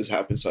know this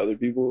happens to other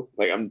people.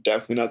 Like, I'm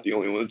definitely not the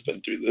only one that's been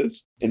through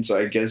this. And so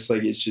I guess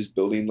like it's just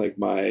building like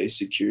my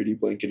security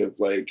blanket of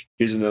like,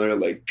 here's another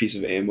like piece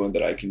of ammo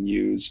that I can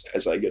use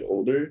as I get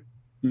older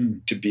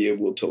to be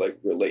able to like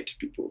relate to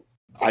people.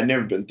 I'd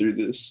never been through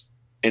this.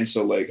 And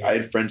so like I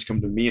had friends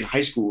come to me in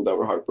high school that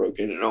were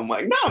heartbroken, and I'm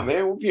like, nah,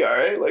 man, we'll be all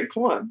right. Like,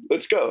 come on,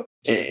 let's go.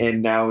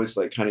 And now it's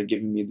like kind of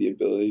giving me the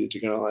ability to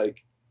kind of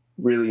like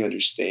really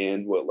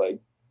understand what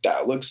like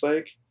that looks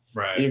like.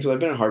 Right. Because I've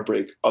been in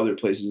heartbreak other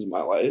places in my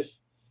life,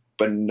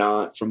 but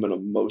not from an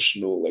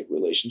emotional like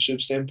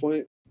relationship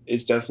standpoint.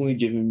 It's definitely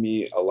given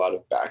me a lot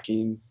of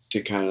backing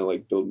to kind of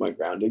like build my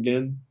ground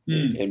again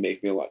and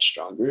make me a lot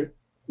stronger.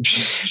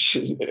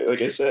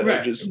 Like I said,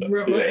 right. I just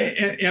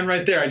and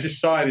right there, I just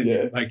saw it in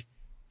you. Like,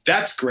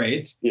 that's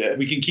great. Yeah.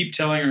 We can keep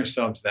telling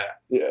ourselves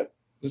that. Yeah.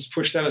 Let's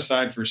push that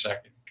aside for a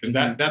second, because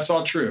that's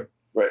all true.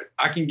 Right.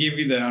 I can give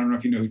you I don't know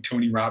if you know who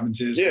Tony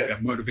Robbins is, like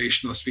that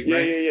motivational speaker. Yeah,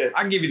 right? yeah.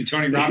 I can give you the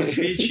Tony Robbins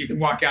speech. You can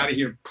walk out of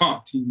here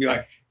pumped. You can be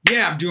like,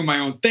 yeah, I'm doing my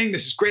own thing.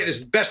 This is great. This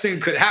is the best thing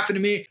that could happen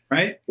to me.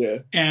 Right. Yeah.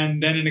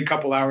 And then in a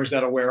couple hours,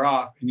 that'll wear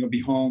off and you'll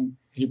be home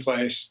in your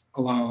place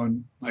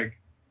alone.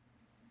 Like,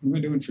 what am I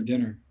doing for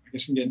dinner? I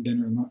guess I'm getting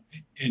dinner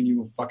and you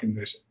will fucking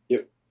lose it.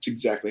 Yep. It's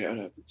exactly how it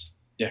happens.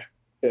 Yeah.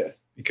 Yeah.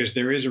 Because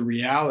there is a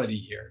reality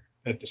here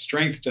that the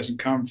strength doesn't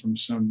come from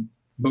some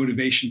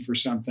motivation for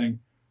something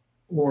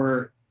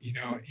or,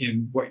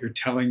 in what you're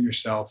telling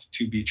yourself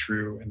to be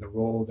true and the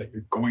role that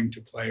you're going to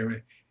play.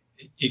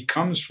 It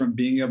comes from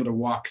being able to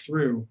walk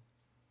through.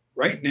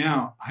 Right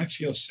now, I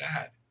feel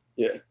sad.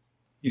 Yeah.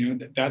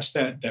 That's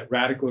that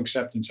radical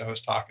acceptance I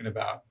was talking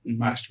about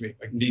last week,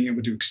 like being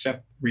able to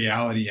accept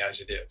reality as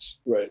it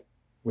is. Right.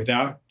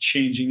 Without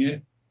changing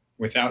it,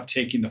 without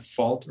taking the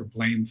fault or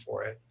blame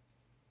for it.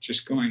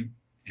 Just going,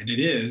 and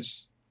it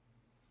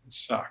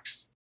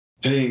sucks.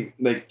 I think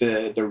like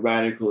the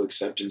radical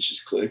acceptance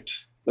just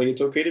clicked. Like,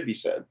 it's okay to be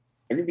sad.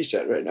 I can be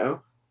sad right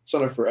now. It's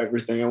not a forever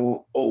thing. I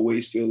won't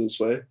always feel this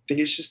way. I think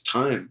it's just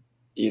time,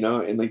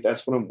 and like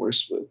that's what I'm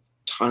worse with.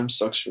 Time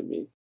sucks for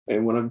me.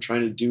 And what I'm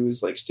trying to do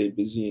is like stay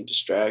busy and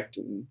distract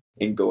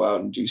and go out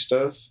and do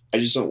stuff. I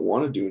just don't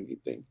want to do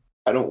anything.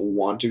 I don't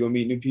want to go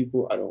meet new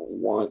people. I don't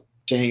want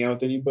to hang out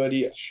with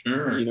anybody.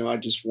 Sure. I don't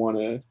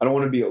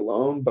want to be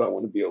alone, but I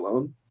want to be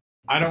alone.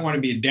 I don't want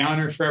to be a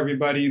downer for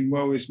everybody and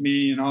woe is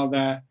me and all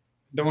that.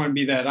 Don't want to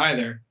be that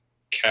either.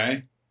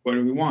 Okay. What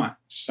do we want?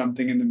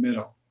 Something in the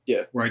middle.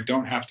 Yeah. Where I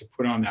don't have to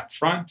put on that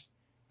front.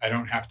 I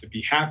don't have to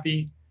be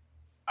happy.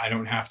 I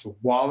don't have to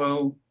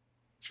wallow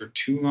for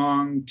too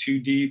long, too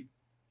deep.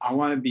 I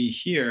want to be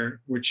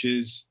here, which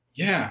is,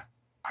 I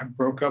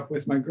broke up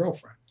with my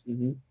girlfriend.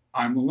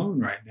 I'm alone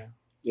right now.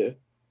 Yeah.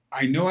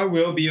 I know I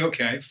will be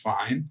okay,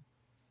 fine.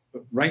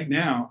 But right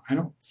now, I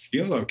don't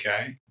feel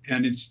okay.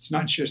 And it's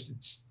not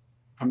just,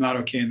 I'm not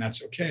okay and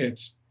that's okay.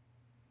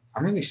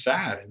 I'm really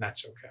sad and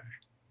that's okay.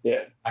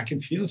 Yeah. I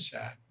can feel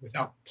sad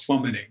without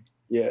plummeting.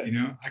 Yeah.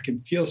 I can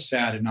feel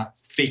sad and not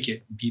fake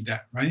it and be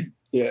that, right?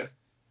 Yeah.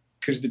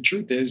 Because the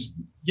truth is,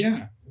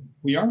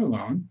 we are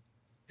alone.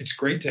 It's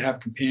great to have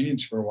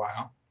companions for a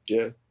while.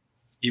 Yeah.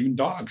 Even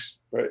dogs.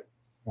 Right.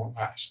 Won't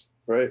last.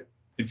 Right.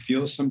 It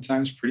feels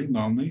sometimes pretty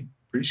lonely,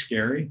 pretty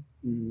scary,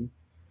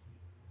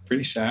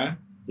 pretty sad.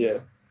 Yeah.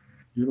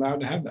 You're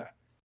allowed to have that.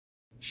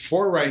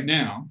 For right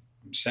now,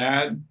 I'm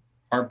sad,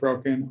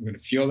 heartbroken. I'm going to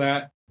feel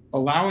that.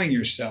 Allowing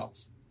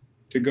yourself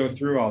to go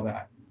through all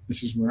that.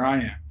 This is where I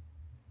am.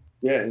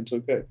 Yeah, it's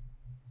okay.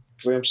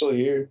 Because I'm still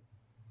here.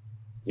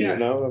 Yeah.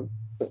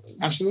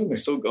 Absolutely.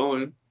 Still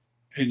going.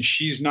 And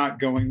she's not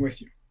going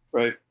with you.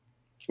 Right.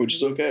 Which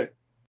is okay.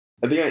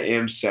 I think I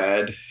am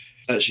sad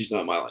that she's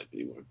not in my life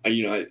anymore.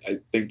 I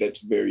think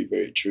that's very,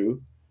 very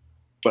true.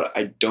 But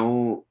I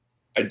don't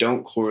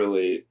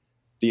correlate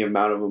the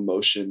amount of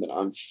emotion that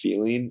I'm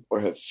feeling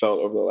or have felt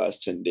over the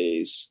last 10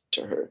 days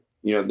to her.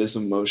 You know, this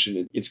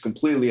emotion, it's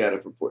completely out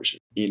of proportion.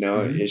 You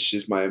know, it's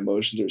just my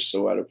emotions are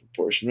so out of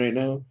proportion right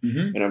now.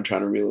 And I'm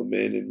trying to reel them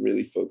in and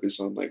really focus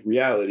on like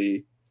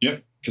reality.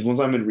 Yep. Because once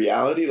I'm in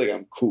reality, like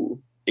I'm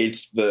cool.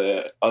 It's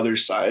the other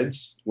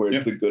sides where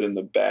the good and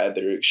the bad,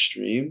 they're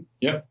extreme.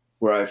 Yep.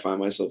 Where I find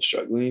myself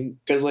struggling.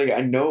 Because like,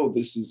 I know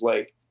this is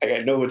like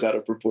I know it's out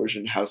of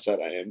proportion how sad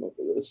I am over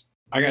this.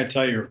 I got to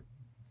tell you,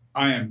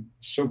 I am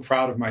so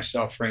proud of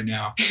myself right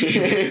now.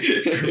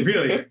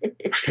 Really.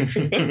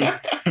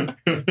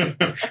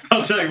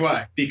 I'll tell you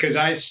why. Because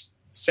I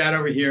sat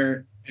over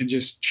here and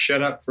just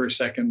shut up for a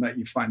second, let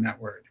you find that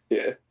word.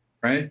 Yeah.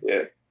 Right?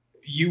 Yeah.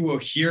 You will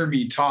hear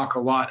me talk a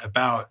lot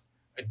about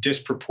a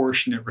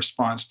disproportionate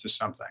response to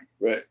something.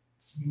 Right.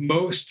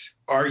 Most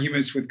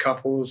arguments with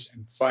couples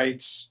and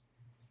fights,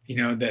 you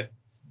know, that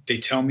they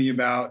tell me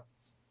about,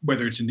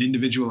 whether it's an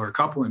individual or a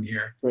couple in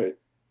here, right,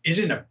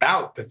 isn't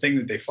about the thing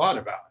that they fought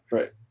about.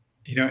 Right.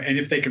 You know, and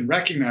if they can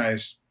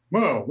recognize,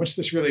 whoa, what's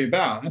this really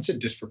about? That's a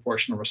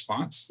disproportional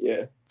response.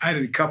 Yeah. I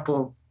had a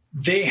couple,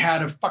 they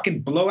had a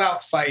fucking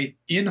blowout fight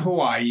in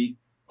Hawaii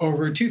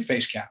over a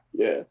toothpaste cap.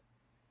 Yeah.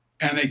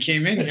 And they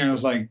came in here and I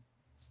was like,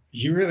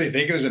 you really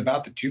think it was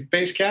about the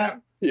toothpaste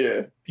cap?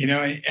 Yeah. You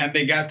know, and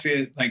they got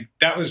to like,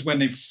 that was when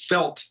they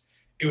felt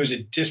it was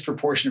a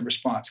disproportionate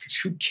response because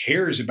who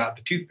cares about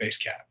the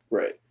toothpaste cap?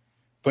 Right.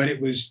 But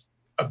it was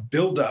a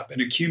buildup, an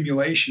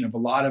accumulation of a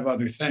lot of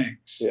other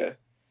things. Yeah.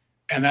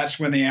 And that's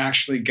when they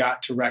actually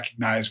got to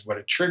recognize what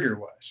a trigger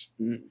was.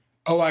 Mm-hmm.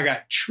 Oh, I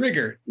got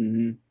triggered.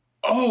 Mm-hmm.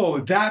 Oh,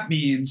 that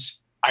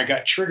means I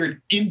got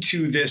triggered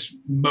into this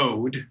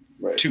mode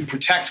right. to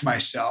protect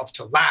myself,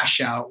 to lash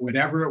out,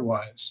 whatever it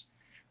was.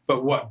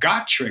 But what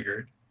got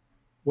triggered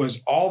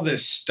was all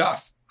this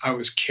stuff I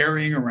was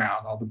carrying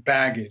around, all the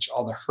baggage,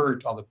 all the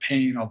hurt, all the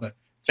pain, all the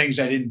things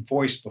I didn't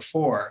voice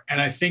before. And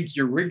I think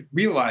you're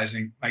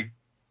realizing like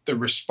the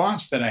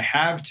response that I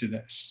have to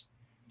this,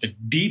 the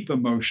deep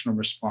emotional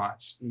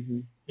response mm-hmm.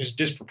 is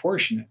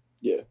disproportionate.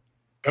 Yeah.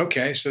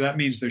 Okay, so that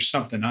means there's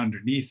something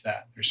underneath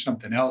that. There's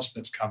something else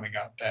that's coming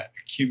up, that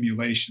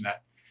accumulation,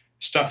 that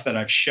stuff that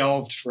I've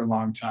shelved for a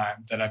long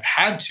time, that I've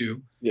had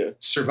to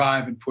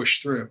survive and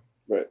push through.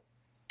 Right.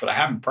 But I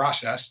haven't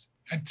processed.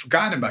 I'd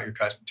forgotten about your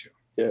cousin too.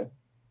 Yeah.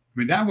 I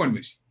mean, that one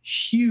was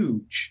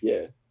huge.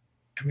 Yeah.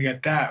 And we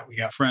got that. We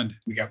got friend,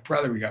 we got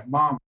brother, we got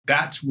mom.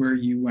 That's where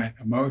you went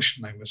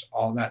emotionally, was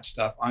all that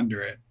stuff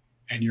under it.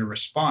 And your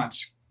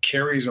response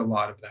carries a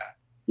lot of that.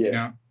 Yeah. You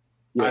know?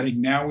 Yeah. I think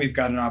now we've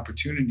got an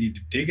opportunity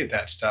to dig at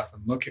that stuff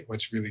and look at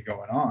what's really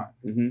going on.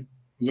 Mm-hmm.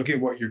 Look at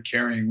what you're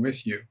carrying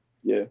with you.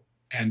 Yeah.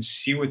 And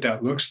see what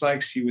that looks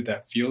like, see what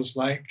that feels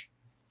like.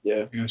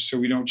 Yeah. You know, so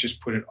we don't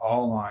just put it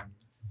all on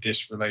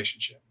this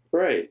relationship.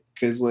 Right.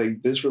 Because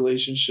like this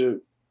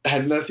relationship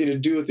had nothing to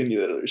do with any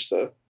of that other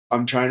stuff.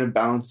 I'm trying to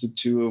balance the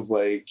two of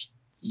like,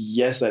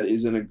 yes, that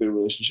isn't a good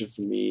relationship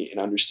for me, and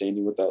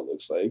understanding what that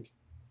looks like.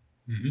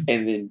 Mm-hmm.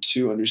 And then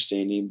two,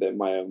 understanding that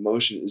my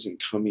emotion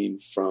isn't coming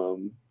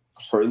from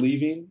her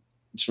leaving,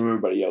 it's from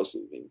everybody else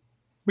leaving.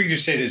 We can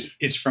just say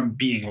it's from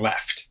being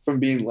left. From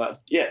being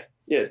left. Yeah.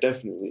 Yeah,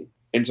 definitely.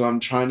 And so I'm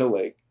trying to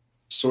like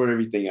sort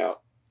everything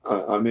out.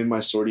 I'm in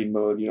my sorting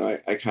mode. You know,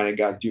 I kind of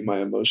got through my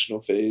emotional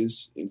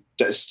phase.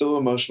 Still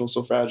emotional,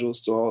 still fragile,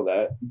 still all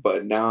that.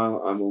 But now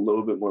I'm a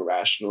little bit more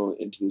rational,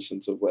 into the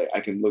sense of like, I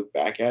can look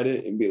back at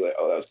it and be like,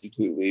 oh, that was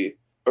completely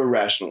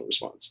irrational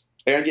response.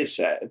 Like I get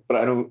sad, but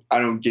I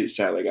don't get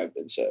sad like I've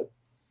been sad.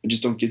 I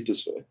just don't get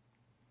this way.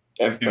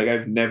 Like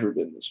I've never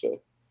been this way.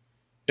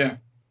 Yeah.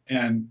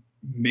 And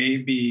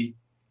maybe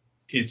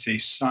it's a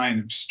sign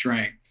of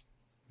strength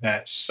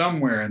that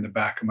somewhere in the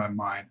back of my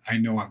mind, I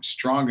know I'm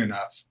strong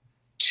enough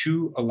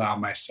to allow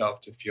myself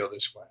to feel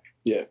this way.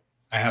 Yeah.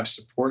 I have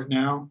support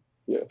now.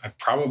 Yeah. I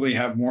probably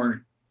have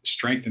more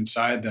strength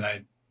inside than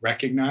I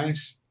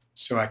recognize.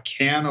 So I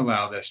can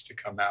allow this to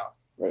come out.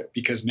 Right.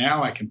 Because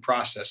now I can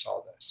process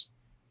all this.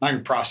 I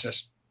can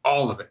process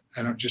all of it.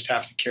 I don't just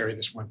have to carry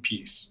this one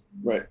piece.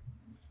 Right.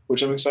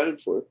 Which I'm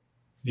excited for.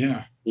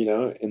 Yeah. You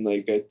know, and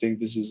like, I think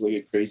this is like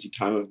a crazy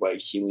time of like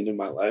healing in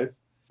my life.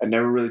 I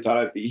never really thought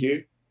I'd be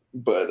here,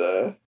 but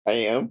I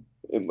am.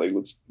 And like,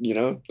 let's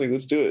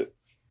do it.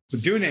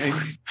 But doing it,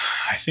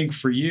 I think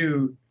for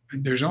you,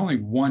 there's only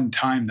one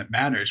time that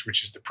matters,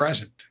 which is the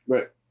present.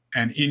 Right.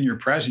 And in your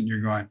present,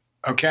 you're going,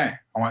 okay,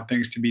 I want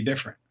things to be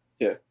different.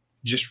 Yeah.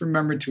 Just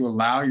remember to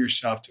allow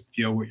yourself to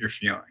feel what you're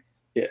feeling.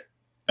 Yeah.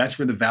 That's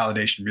where the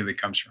validation really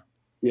comes from.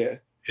 Yeah.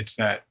 It's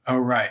that, oh,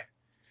 right,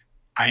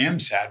 I am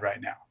sad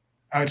right now.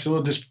 Oh, it's a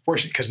little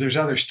disproportionate because there's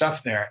other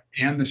stuff there.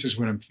 And this is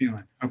what I'm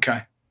feeling.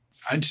 Okay.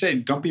 I'd say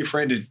don't be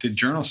afraid to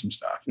journal some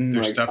stuff.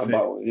 There's like stuff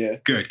about one, yeah.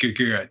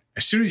 Good.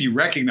 As soon as you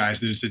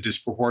recognize that it's a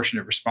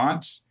disproportionate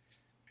response,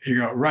 you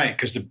go, right,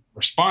 because the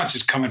response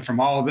is coming from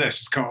all of this.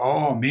 It's coming,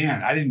 oh,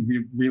 man, I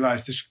didn't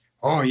realize this.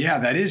 Oh, yeah,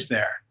 that is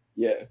there.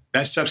 Yeah.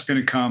 That stuff's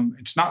going to come.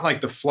 It's not like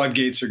the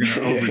floodgates are going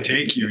to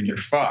overtake you and you're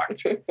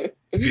fucked.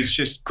 It's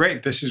just,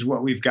 great, this is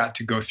what we've got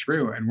to go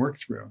through and work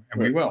through,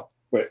 and we will.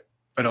 Right.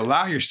 But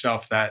allow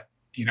yourself that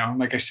You know,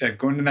 like I said,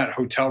 going to that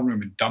hotel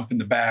room and dumping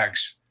the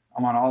bags.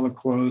 I want all the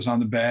clothes on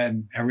the bed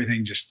and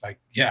everything just like,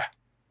 yeah.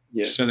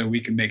 So that we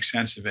can make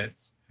sense of it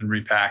and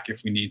repack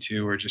if we need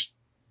to, or just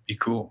be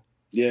cool.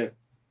 Yeah.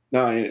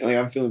 No, like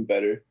I'm feeling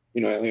better.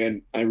 You know,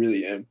 like I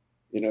really am.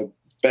 You know,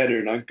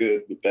 better, not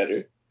good, but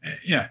better.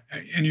 Yeah.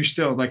 And you're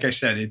still, like I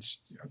said,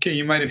 it's okay.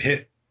 You might have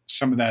hit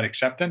some of that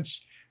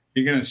acceptance.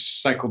 You're going to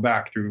cycle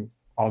back through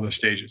all those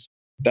stages.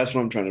 That's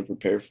what I'm trying to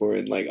prepare for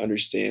and like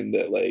understand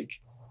that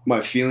like my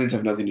feelings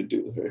have nothing to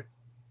do with her.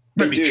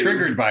 They might be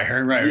triggered by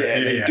her, right? Yeah,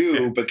 they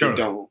do, but totally.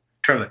 They don't.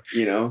 Totally.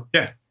 You know?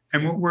 Yeah.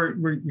 And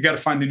we got to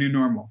find a new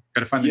normal.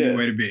 Got to find a new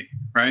way to be,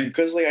 right?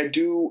 Because like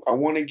I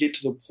want to get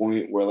to the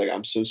point where like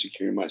I'm so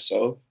secure in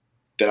myself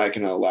that I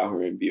can allow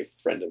her and be a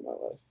friend in my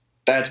life.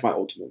 That's my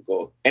ultimate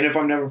goal. And if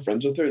I'm never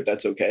friends with her,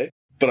 that's okay.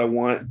 But I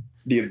want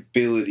the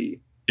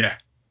ability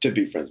to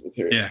be friends with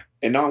her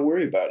and not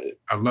worry about it.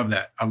 I love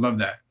that.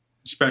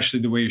 Especially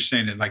the way you're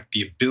saying it, like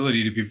the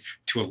ability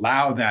to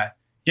allow that.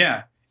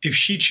 Yeah. If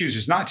she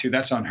chooses not to,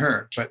 that's on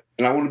her.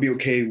 And I want to be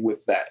okay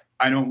with that.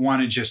 I don't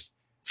want to just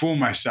fool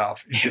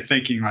myself into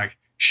thinking like,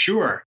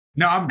 sure,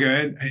 no, I'm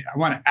good. I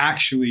want to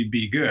actually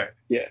be good.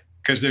 Yeah.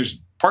 Because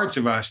there's parts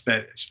of us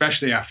that,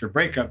 especially after a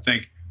breakup,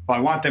 think, well,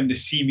 I want them to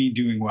see me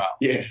doing well.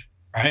 Yeah.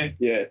 Right?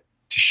 Yeah.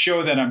 To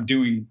show that I'm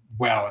doing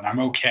well and I'm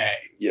okay.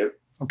 Yep.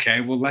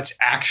 Okay, well, let's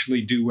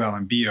actually do well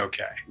and be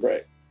okay.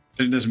 Right.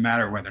 Then it doesn't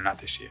matter whether or not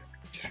they see it.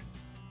 Exactly.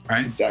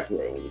 Right? That's exactly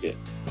where I want to get.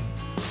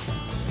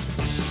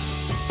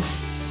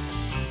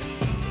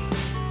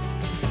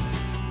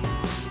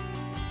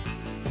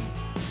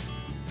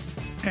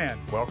 And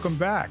welcome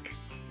back.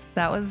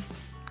 That was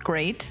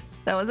great.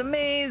 That was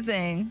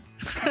amazing.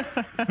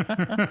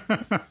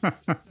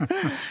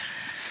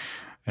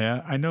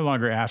 Yeah, I no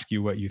longer ask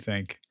you what you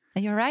think.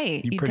 You're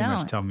right. You pretty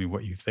much tell me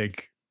what you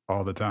think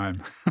all the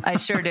time. I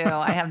sure do.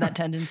 I have that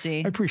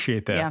tendency. I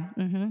appreciate that. Yeah.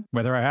 Mm-hmm.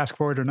 Whether I ask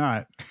for it or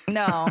not.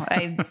 No,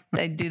 I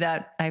do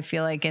that, I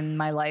feel like, in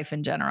my life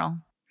in general.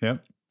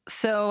 Yep.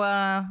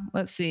 So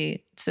let's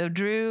see. So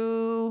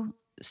Drew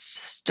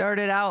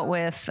started out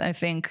with, I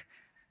think,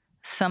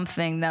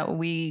 something that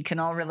we can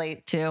all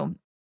relate to.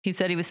 He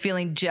said he was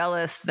feeling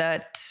jealous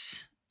that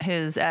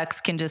his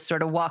ex can just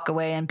sort of walk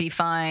away and be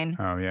fine.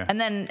 Oh, yeah.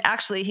 And then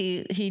actually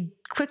he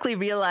quickly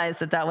realized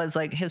that was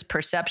like his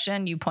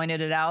perception. You pointed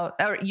it out,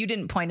 or you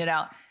didn't point it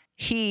out.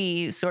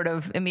 He sort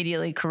of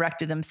immediately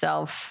corrected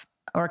himself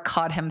or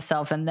caught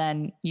himself. And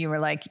then you were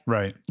like,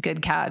 right,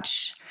 good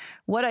catch.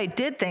 What I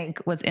did think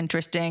was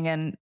interesting,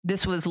 and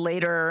this was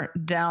later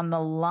down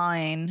the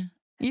line,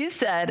 you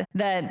said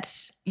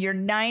that you're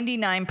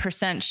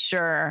 99%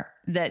 sure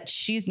that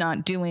she's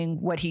not doing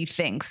what he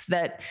thinks,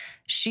 that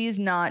she's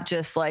not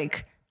just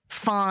like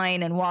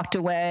fine and walked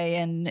away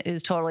and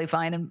is totally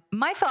fine. And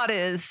my thought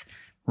is,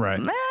 right,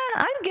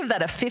 I'd give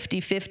that a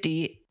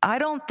 50-50. I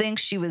don't think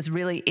she was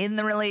really in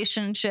the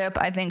relationship.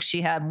 I think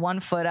she had one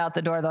foot out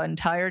the door the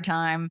entire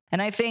time.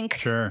 And I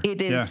think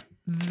it is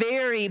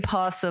very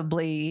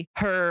possibly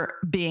her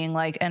being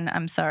like, and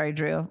I'm sorry,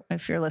 Drew,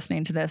 if you're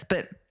listening to this,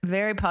 but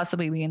very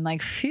possibly being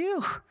like,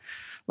 phew,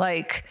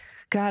 like,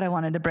 God, I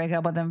wanted to break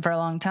up with him for a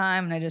long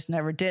time and I just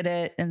never did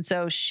it. And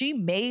so she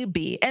may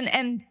be,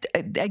 and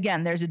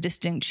again, there's a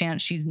distinct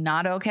chance she's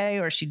not okay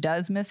or she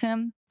does miss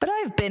him. But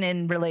I've been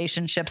in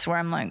relationships where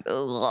I'm like,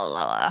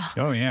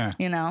 oh yeah,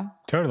 you know,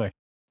 totally.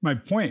 My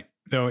point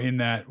though, in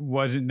that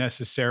wasn't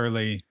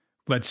necessarily,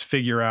 let's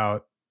figure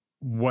out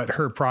what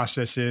her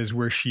process is,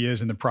 where she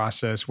is in the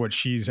process, what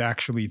she's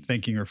actually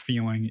thinking or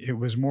feeling. It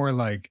was more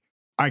like,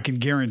 I can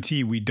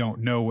guarantee we don't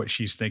know what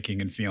she's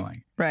thinking and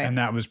feeling. Right. And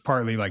that was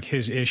partly like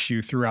his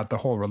issue throughout the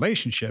whole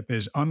relationship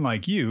is,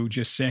 unlike you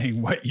just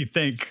saying what you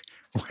think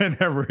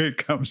whenever it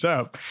comes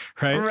up,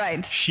 right?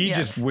 Right. She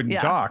just wouldn't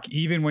talk.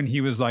 Even when he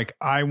was like,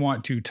 I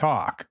want to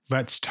talk,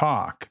 let's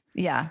talk.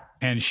 Yeah.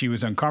 And she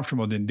was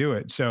uncomfortable, didn't do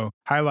it. So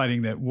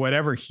highlighting that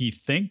whatever he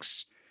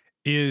thinks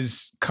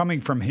is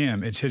coming from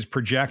him. It's his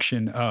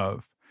projection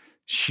of,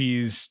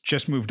 she's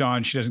just moved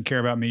on. She doesn't care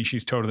about me.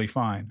 She's totally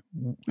fine.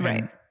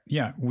 Right. And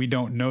yeah, we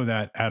don't know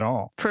that at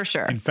all. For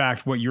sure. In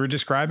fact, what you're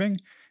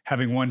describing,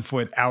 having one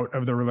foot out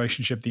of the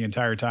relationship the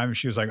entire time,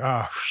 she was like,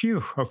 oh,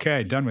 phew,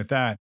 okay, done with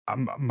that.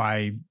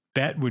 My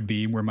bet would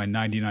be, where my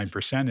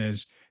 99%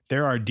 is,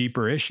 there are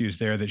deeper issues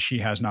there that she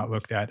has not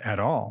looked at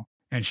all.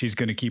 And she's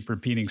going to keep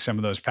repeating some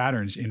of those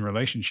patterns in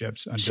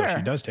relationships until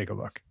she does take a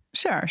look.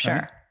 Sure.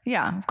 Right?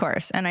 Yeah, of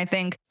course. And I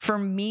think for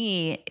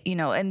me, you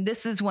know, and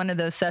this is one of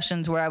those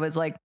sessions where I was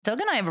like,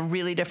 Doug and I have a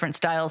really different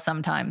style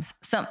sometimes,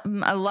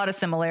 a lot of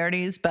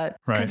similarities, but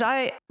because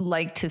I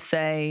like to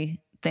say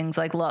things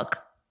like, look,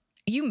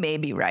 you may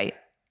be right.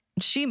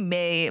 She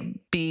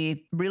may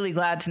be really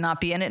glad to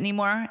not be in it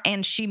anymore,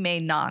 and she may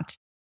not.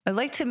 I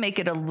like to make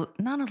it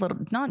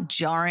not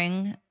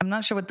jarring. I'm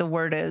not sure what the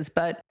word is,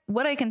 but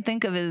what I can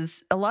think of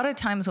is a lot of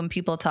times when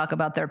people talk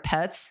about their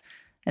pets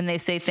and they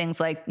say things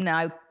like,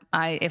 no,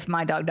 if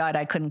my dog died,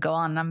 I couldn't go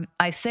on.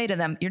 I say to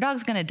them, your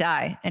dog's going to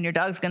die, and your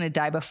dog's going to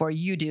die before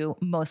you do,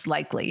 most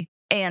likely.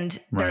 And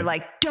they're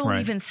like, don't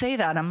even say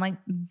that. I'm like,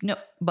 no,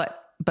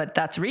 but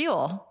that's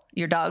real.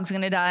 Your dog's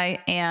going to die.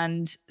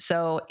 And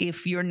so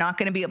if you're not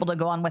going to be able to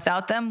go on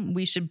without them,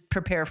 we should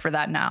prepare for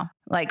that now.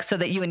 Like, so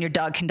that you and your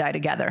dog can die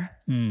together.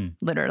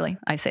 Literally,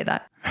 I say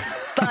that.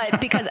 But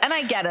because, and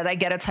I get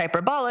it's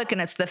hyperbolic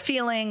and it's the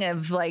feeling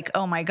of like,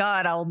 oh my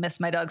God, I'll miss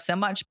my dog so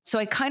much. So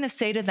I kind of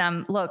say to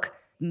them, look,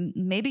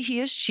 maybe he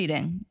is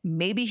cheating.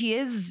 Maybe he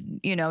is,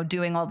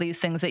 doing all these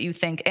things that you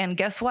think. And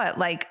guess what?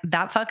 Like,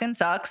 that fucking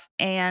sucks.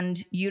 And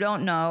you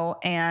don't know.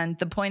 And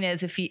the point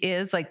is, if he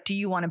is, like, do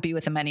you want to be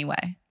with him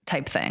anyway?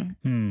 Type thing.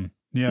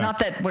 Yeah. Not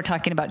that we're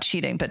talking about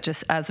cheating, but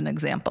just as an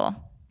example.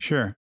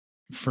 Sure.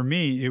 For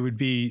me, it would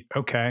be,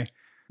 okay,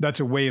 that's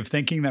a way of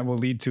thinking that will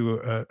lead to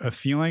a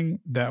feeling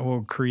that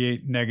will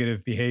create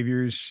negative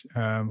behaviors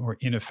or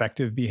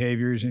ineffective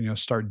behaviors. And you'll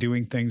start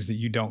doing things that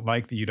you don't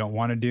like, that you don't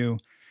want to do.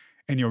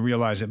 And you'll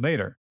realize it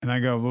later. And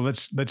I go, well,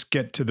 let's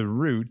get to the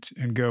root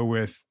and go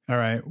with, all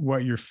right,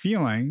 what you're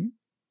feeling.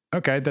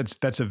 Okay,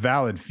 that's a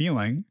valid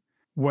feeling.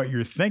 What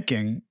you're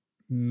thinking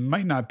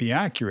might not be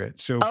accurate.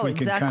 So if we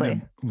can kind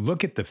of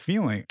look at the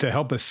feeling to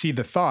help us see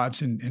the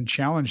thoughts and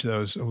challenge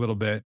those a little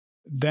bit,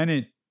 then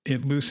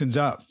it loosens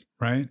up,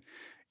 right?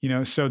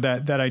 So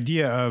that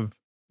idea of,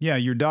 yeah,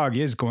 your dog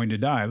is going to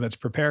die. Let's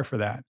prepare for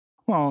that.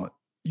 Well,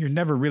 you're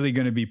never really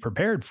going to be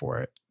prepared for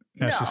it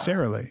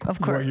necessarily. No,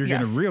 of course. What you're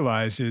going to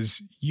realize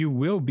is you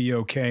will be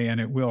okay and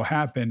it will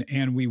happen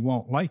and we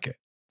won't like it.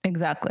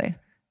 Exactly.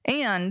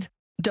 And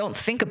don't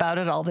think about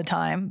it all the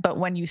time. But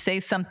when you say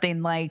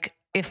something like,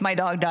 if my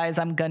dog dies,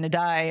 I'm going to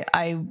die,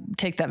 I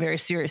take that very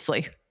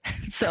seriously.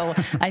 So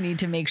I need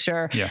to make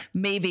sure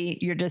maybe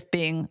you're just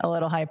being a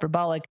little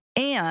hyperbolic.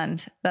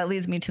 And that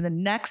leads me to the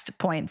next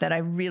point that I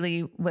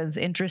really was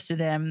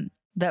interested in,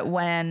 that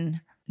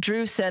when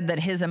Drew said that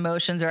his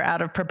emotions are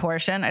out of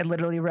proportion, I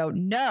literally wrote,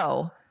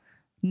 no,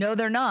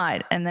 they're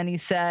not. And then he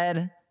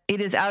said,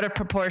 it is out of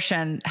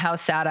proportion how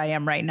sad I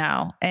am right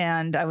now.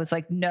 And I was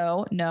like,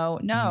 no.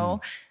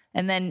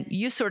 And then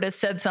you sort of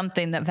said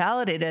something that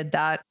validated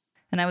that.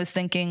 And I was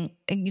thinking,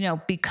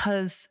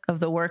 because of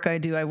the work I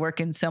do, I work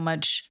in so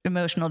much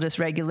emotional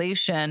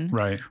dysregulation,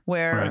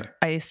 where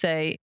I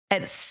say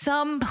at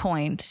some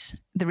point,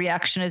 the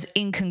reaction is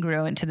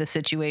incongruent to the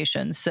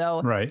situation.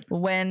 So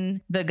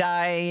when the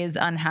guy is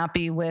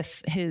unhappy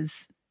with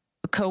his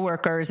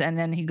coworkers and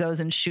then he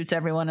goes and shoots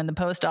everyone in the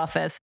post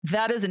office,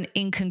 that is an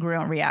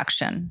incongruent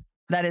reaction.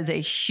 That is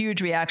a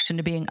huge reaction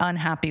to being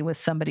unhappy with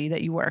somebody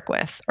that you work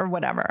with or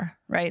whatever,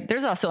 right?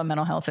 There's also a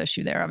mental health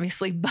issue there,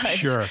 obviously.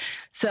 But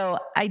so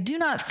I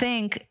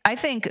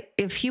think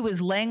if he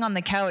was laying on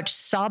the couch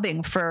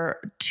sobbing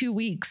for 2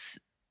 weeks,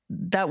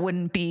 that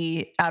wouldn't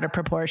be out of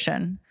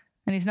proportion.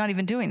 And he's not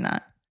even doing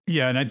that.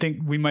 Yeah. And I think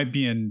we might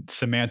be in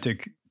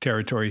semantic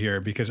territory here,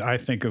 because I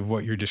think of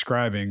what you're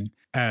describing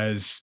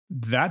as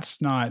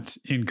that's not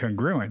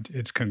incongruent.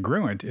 It's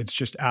congruent. It's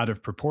just out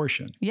of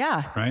proportion.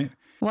 Yeah. Right?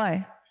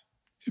 Why?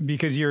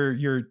 Because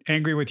you're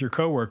angry with your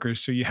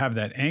coworkers, so you have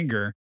that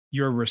anger.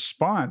 Your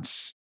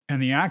response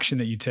and the action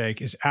that you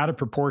take is out of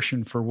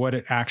proportion for what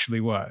it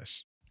actually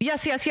was.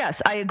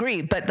 Yes. I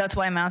agree. But that's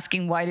why I'm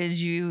asking, why did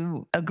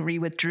you agree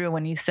with Drew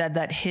when he said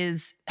that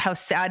how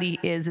sad he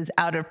is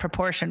out of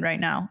proportion right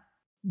now?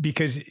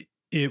 Because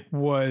it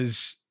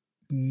was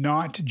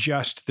not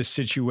just the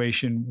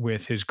situation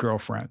with his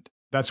girlfriend.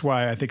 That's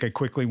why I think I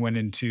quickly went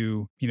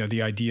into,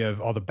 the idea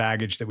of all the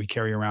baggage that we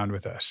carry around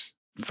with us.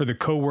 For the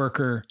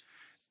coworker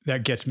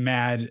that gets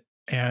mad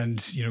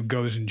and,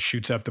 goes and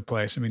shoots up the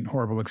place. I mean,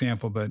 horrible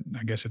example, but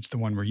I guess it's the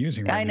one we're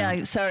using right now. I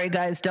know. Sorry,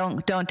 guys.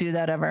 Don't do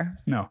that ever.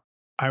 No.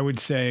 I would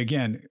say,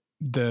 again,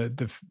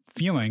 the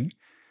feeling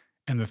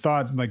and the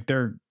thought, like,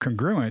 they're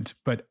congruent,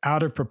 but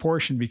out of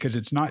proportion, because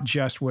it's not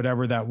just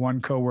whatever that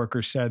one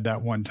coworker said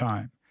that one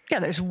time. Yeah,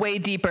 there's way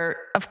deeper,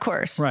 of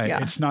course. Right.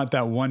 Yeah. It's not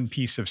that one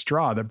piece of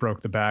straw that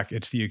broke the back.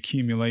 It's the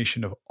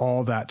accumulation of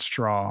all that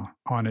straw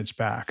on its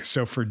back.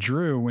 So for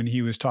Drew, when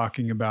he was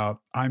talking about,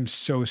 I'm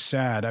so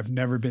sad, I've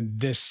never been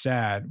this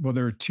sad. Well,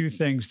 there are two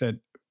things that,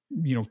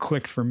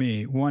 clicked for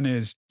me. One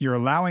is you're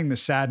allowing the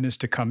sadness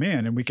to come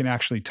in and we can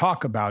actually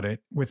talk about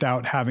it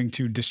without having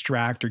to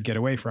distract or get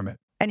away from it.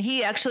 And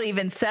he actually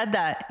even said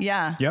that.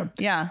 Yeah. Yep.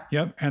 Yeah.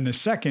 Yep. And the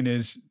second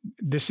is,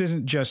 this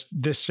isn't just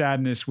this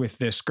sadness with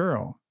this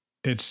girl.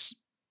 It's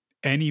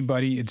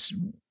anybody.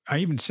 I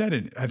even said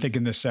it, I think,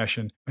 in this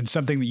session, and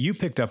something that you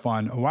picked up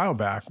on a while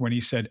back when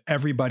he said,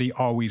 everybody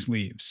always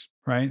leaves,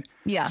 right?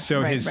 Yeah.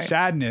 So his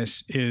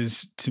sadness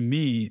is, to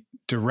me,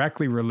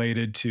 directly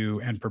related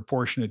to and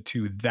proportionate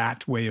to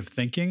that way of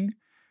thinking,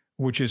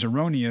 which is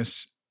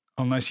erroneous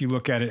unless you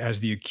look at it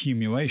as the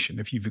accumulation.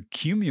 If you've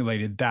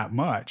accumulated that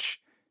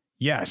much,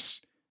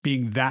 yes,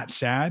 being that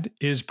sad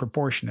is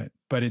proportionate,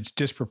 but it's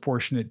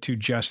disproportionate to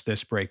just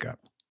this breakup.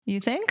 You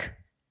think?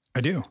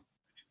 I do.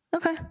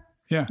 Okay.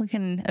 Yeah. We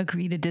can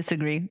agree to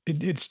disagree.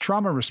 It's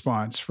trauma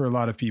response for a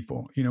lot of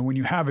people. When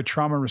you have a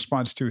trauma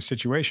response to a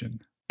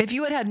situation. If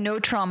you had no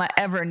trauma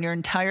ever in your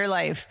entire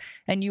life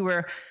and you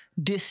were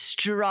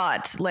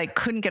distraught, like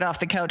couldn't get off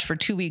the couch for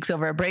 2 weeks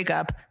over a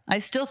breakup, I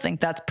still think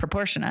that's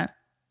proportionate.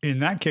 In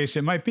that case,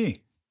 it might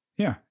be.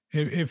 Yeah.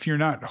 If you're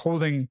not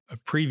holding a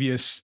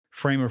previous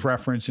frame of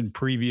reference and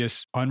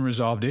previous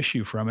unresolved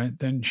issue from it,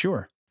 then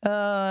sure.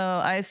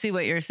 Oh, I see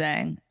what you're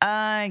saying.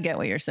 I get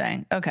what you're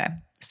saying. Okay.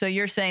 So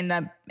you're saying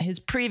that his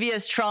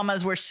previous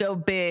traumas were so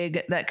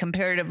big that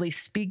comparatively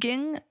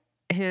speaking,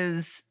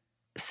 his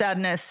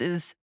sadness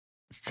is,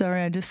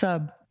 sorry, I just saw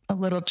a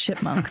little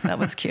chipmunk. That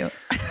was cute.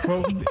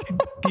 Well,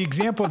 the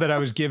example that I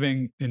was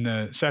giving in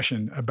the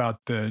session about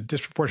the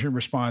disproportionate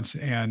response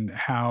and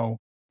how,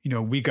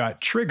 we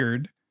got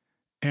triggered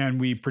and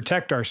we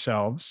protect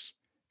ourselves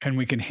and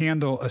we can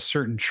handle a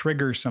certain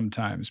trigger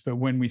sometimes. But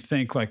when we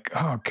think like,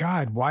 oh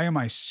God, why am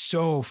I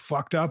so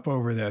fucked up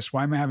over this?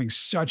 Why am I having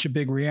such a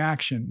big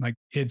reaction? Like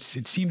it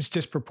seems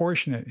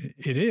disproportionate.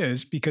 It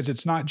is, because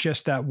it's not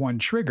just that one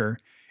trigger.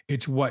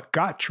 It's what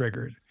got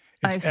triggered.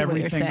 It's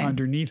everything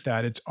underneath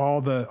that. It's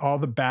all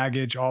the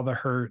baggage, all the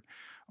hurt,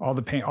 all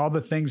the pain, all the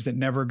things that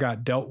never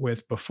got dealt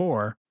with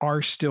before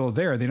are still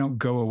there. They don't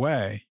go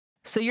away.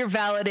 So you're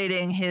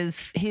validating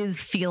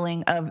his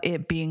feeling of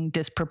it being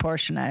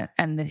disproportionate,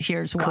 and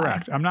here's why.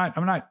 Correct. I'm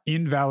not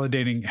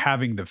invalidating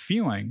having the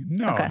feeling.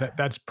 No, okay.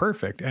 That's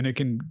perfect, and it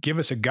can give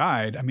us a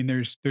guide. I mean,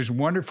 there's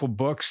wonderful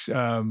books.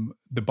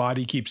 The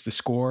Body Keeps the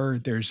Score.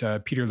 There's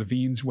Peter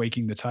Levine's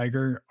Waking the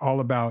Tiger,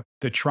 all about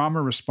the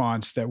trauma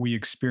response that we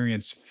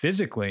experience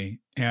physically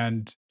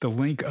and the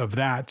link of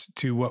that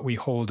to what we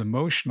hold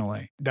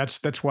emotionally.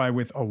 That's why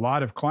with a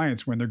lot of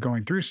clients, when they're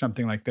going through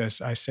something like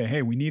this, I say,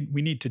 hey, we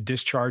need to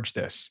discharge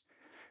this,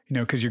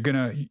 because you're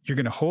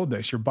gonna hold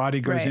this. Your body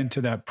goes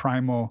into that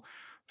primal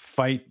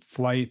fight,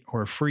 flight,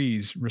 or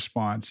freeze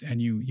response,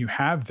 and you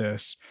have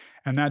this,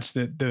 and that's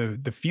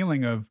the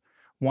feeling of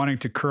wanting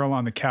to curl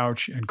on the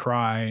couch and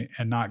cry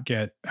and not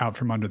get out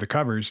from under the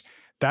covers.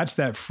 That's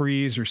that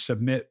freeze or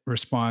submit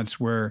response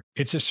where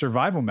it's a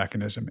survival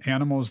mechanism.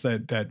 Animals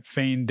that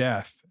feign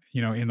death,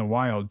 in the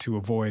wild to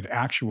avoid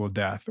actual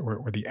death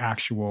or the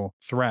actual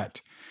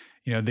threat,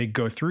 they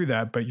go through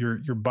that, but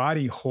your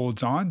body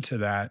holds on to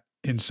that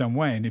in some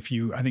way. And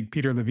I think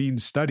Peter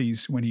Levine's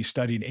studies, when he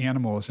studied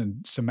animals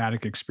and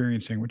somatic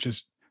experiencing, which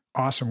is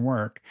awesome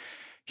work,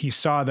 he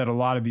saw that a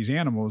lot of these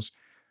animals,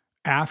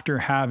 after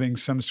having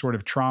some sort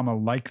of trauma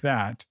like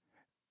that,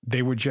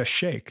 they would just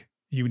shake.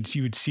 You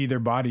would see their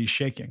bodies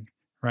shaking,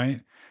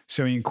 right?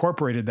 So he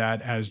incorporated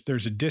that as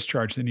there's a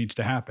discharge that needs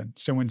to happen.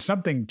 So when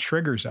something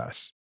triggers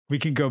us, we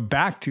can go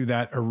back to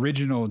that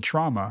original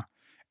trauma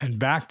and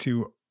back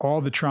to all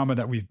the trauma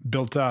that we've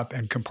built up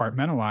and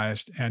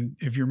compartmentalized. And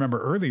if you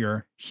remember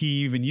earlier, he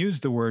even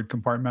used the word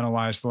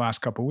compartmentalized the last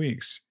couple of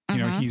weeks.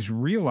 He's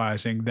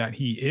realizing that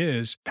he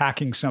is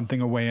packing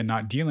something away and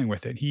not dealing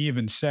with it. He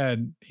even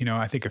said,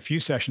 I think a few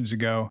sessions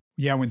ago,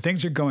 yeah, when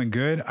things are going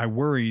good, I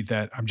worry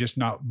that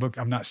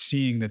I'm not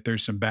seeing that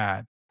there's some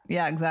bad.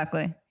 Yeah,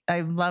 exactly.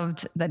 I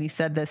loved that he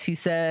said this. He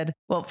said,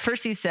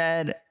 first he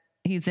said,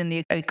 he's in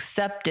the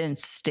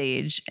acceptance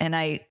stage. And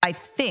I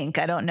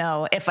don't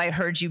know if I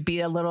heard you be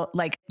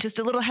just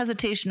a little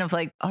hesitation of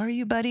like, are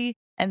you, buddy?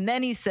 And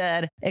then he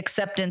said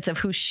acceptance of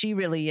who she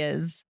really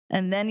is.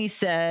 And then he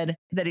said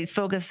that he's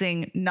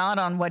focusing not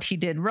on what he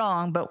did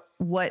wrong, but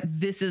what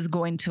this is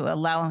going to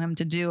allow him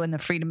to do and the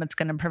freedom it's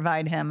going to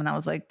provide him. And I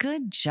was like,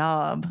 good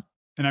job.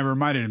 And I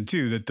reminded him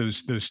too, that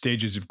those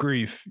stages of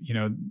grief,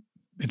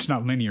 it's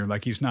not linear.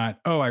 Like he's not,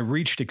 I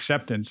reached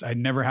acceptance. I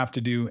never have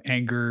to do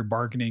anger,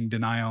 bargaining,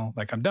 denial.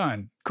 Like I'm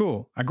done.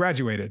 Cool. I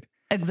graduated.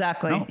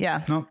 Exactly.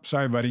 Yeah. No,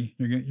 sorry, buddy.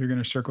 You're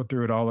going to circle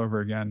through it all over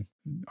again,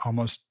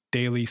 almost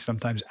daily,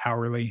 sometimes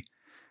hourly,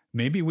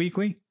 maybe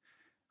weekly.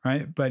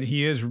 Right. But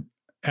he is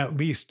at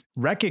least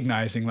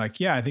recognizing like,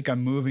 yeah, I think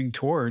I'm moving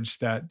towards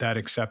that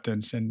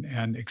acceptance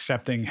and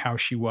accepting how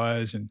she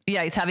was. And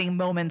yeah, he's having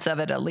moments of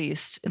it at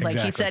least. Like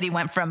he said, he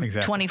went from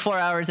 24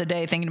 hours a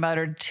day thinking about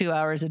her to 2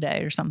 hours a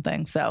day or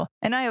something. So,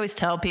 and I always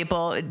tell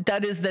people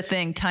that is the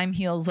thing. Time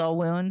heals all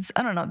wounds.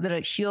 I don't know that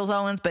it heals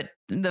all wounds, but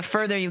the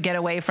further you get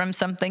away from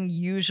something,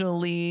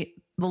 usually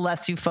the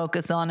less you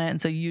focus on it. And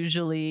so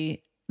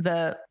usually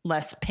the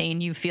less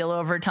pain you feel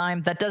over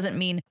time. That doesn't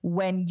mean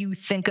when you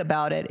think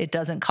about it, it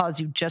doesn't cause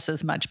you just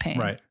as much pain.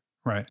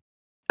 Right.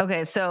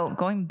 Okay. So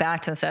going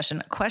back to the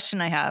session, a question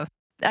I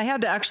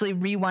had to actually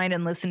rewind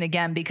and listen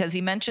again because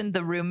he mentioned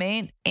the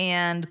roommate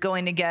and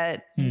going to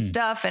get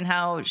stuff and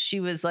how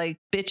she was like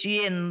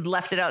bitchy and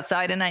left it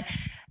outside.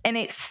 And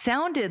it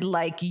sounded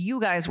like you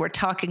guys were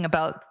talking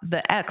about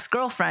the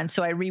ex-girlfriend.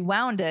 So I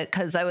rewound it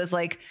because I was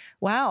like,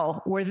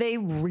 wow, were they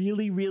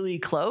really, really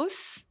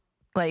close?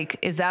 Like,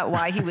 is that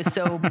why he was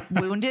so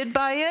wounded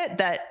by it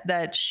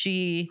that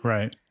she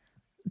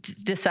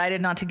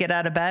decided not to get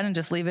out of bed and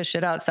just leave his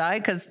shit outside?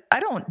 Because I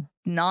don't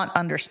not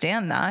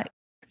understand that.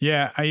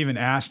 Yeah, I even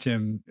asked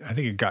him, I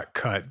think it got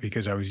cut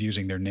because I was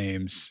using their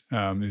names.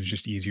 It was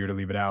just easier to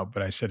leave it out.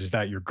 But I said, is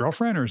that your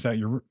girlfriend or is that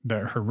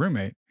her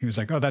roommate? He was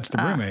like, oh, that's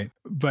the roommate.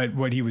 But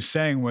what he was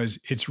saying was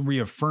it's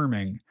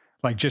reaffirming,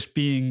 like just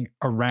being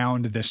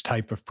around this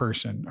type of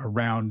person,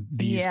 around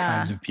these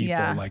kinds of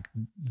people, like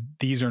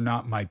these are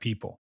not my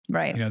people.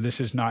 Right.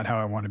 This is not how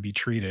I want to be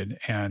treated.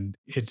 And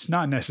it's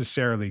not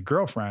necessarily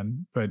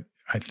girlfriend, but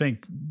I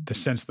think the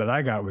sense that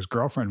I got was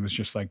girlfriend was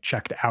just like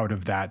checked out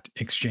of that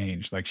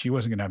exchange. Like she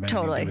wasn't going to have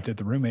anything to do with it.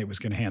 The roommate was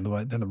going to handle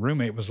it. Then the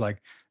roommate was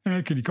like,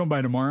 could you come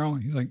by tomorrow?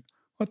 And he's like,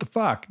 what the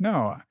fuck?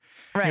 No.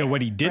 Right.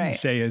 What he didn't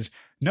say is,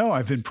 no,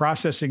 I've been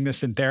processing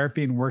this in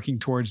therapy and working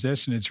towards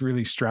this, and it's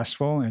really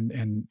stressful.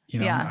 And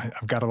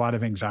I've got a lot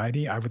of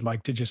anxiety. I would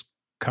like to just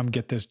come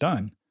get this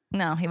done.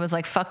 No, he was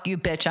like, fuck you,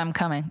 bitch, I'm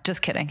coming.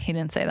 Just kidding. He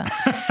didn't say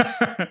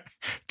that.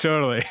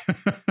 Totally.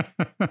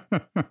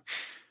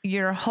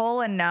 Your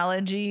whole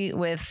analogy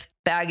with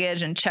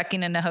baggage and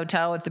checking in a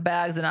hotel with the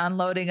bags and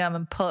unloading them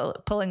and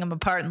pulling them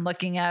apart and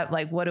looking at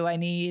like, what do I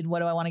need? What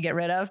do I want to get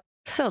rid of?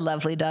 So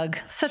lovely, Doug.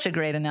 Such a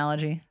great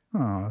analogy.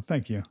 Oh,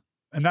 thank you.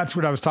 And that's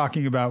what I was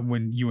talking about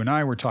when you and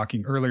I were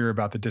talking earlier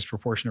about the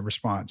disproportionate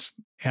response.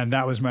 And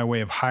that was my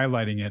way of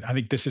highlighting it. I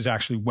think this is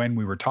actually when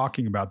we were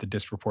talking about the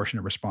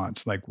disproportionate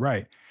response. Like,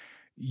 right,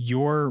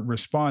 you're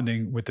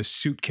responding with a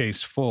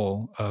suitcase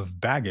full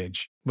of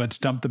baggage. Let's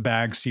dump the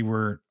bag, see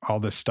where all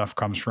this stuff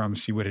comes from,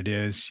 see what it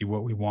is, see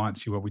what we want,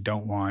 see what we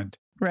don't want.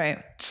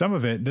 Right. Some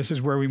of it, this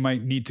is where we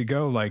might need to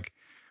go, like,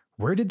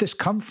 where did this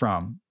come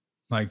from?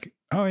 Like,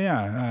 oh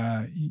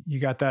yeah, you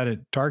got that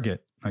at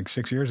Target like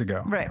 6 years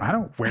ago. Right. I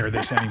don't wear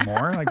this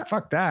anymore. Like,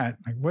 fuck that.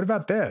 Like, what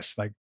about this?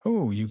 Like,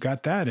 oh, you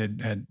got that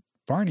at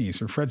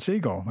Barney's or Fred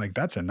Siegel. Like,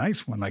 that's a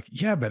nice one. Like,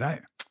 yeah, but I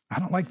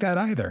don't like that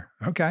either.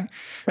 Okay.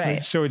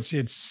 Right. So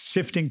it's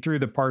sifting through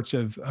the parts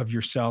of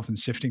yourself and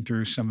sifting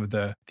through some of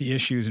the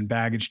issues and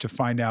baggage to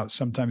find out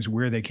sometimes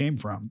where they came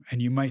from.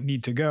 And you might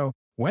need to go,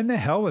 when the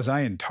hell was I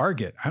in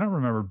Target? I don't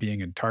remember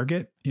being in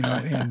Target,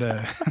 and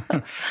the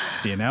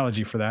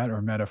analogy for that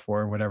or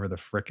metaphor, whatever the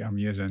frick I'm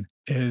using,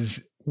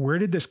 is where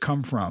did this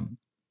come from?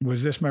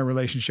 Was this my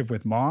relationship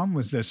with mom?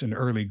 Was this an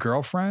early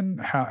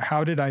girlfriend?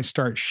 How did I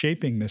start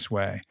shaping this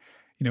way?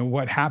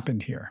 What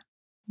happened here?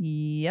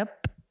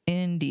 Yep,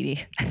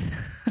 indeedy.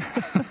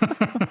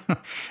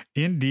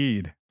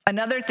 Indeed.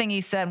 Another thing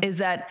he said is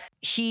that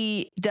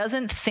he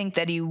doesn't think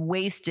that he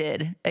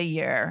wasted a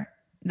year,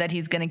 that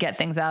he's going to get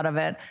things out of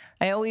it.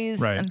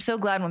 I'm so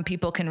glad when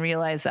people can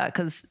realize that,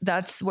 because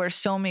that's where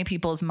so many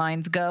people's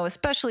minds go,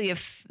 especially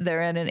if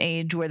they're at an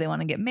age where they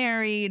want to get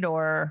married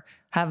or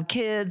have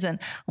kids. And,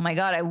 oh my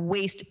God, I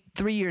waste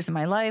 3 years of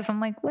my life. I'm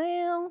like,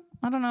 well,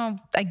 I don't know.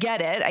 I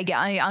get it.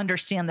 I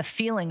understand the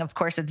feeling. Of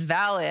course, it's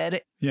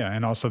valid. Yeah.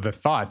 And also the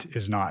thought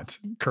is not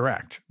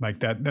correct like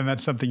that. And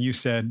that's something you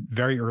said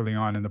very early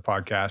on in the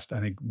podcast. I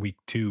think week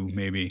 2,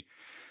 maybe,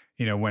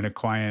 when a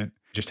client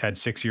just had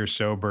 6 years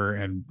sober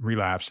and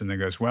relapsed and then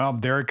goes, well,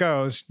 there it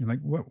goes. You're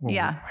like, what? Well,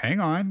 yeah. Hang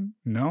on.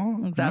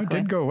 No, exactly. No, it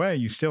didn't go away.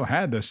 You still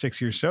had those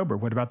 6 years sober.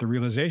 What about the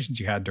realizations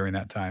you had during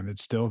that time?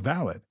 It's still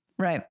valid.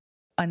 Right.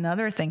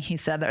 Another thing he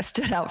said that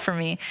stood out for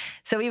me.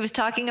 So he was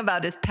talking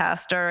about his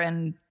pastor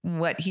and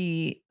what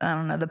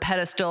the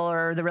pedestal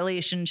or the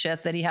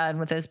relationship that he had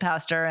with his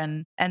pastor,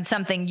 and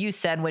something you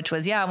said, which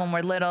was, yeah, when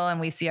we're little and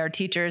we see our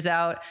teachers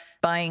out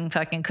buying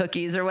fucking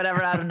cookies or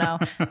whatever, I don't know.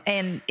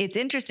 And it's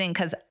interesting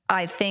because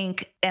I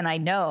think, and I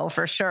know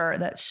for sure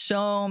that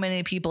so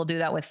many people do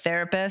that with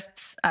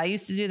therapists. I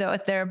used to do that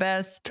with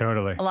therapists.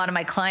 Totally. A lot of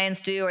my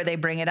clients do, or they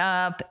bring it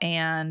up,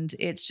 and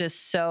it's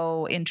just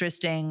so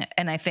interesting.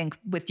 And I think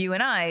with you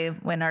and I,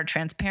 when our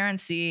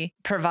transparency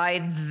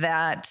provide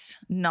that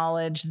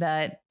knowledge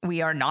that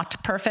we are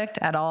not perfect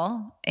at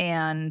all.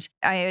 And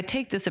I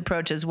take this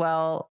approach as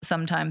well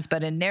sometimes,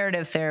 but in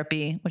narrative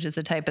therapy, which is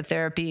a type of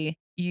therapy,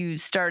 you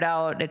start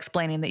out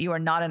explaining that you are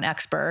not an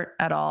expert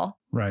at all.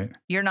 Right.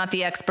 You're not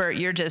the expert.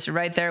 You're just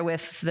right there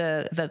with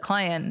the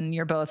client, and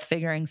you're both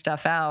figuring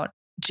stuff out.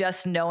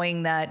 Just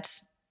knowing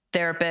that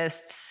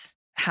therapists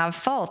have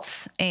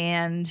faults,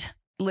 and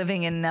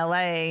living in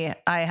LA,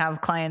 I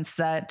have clients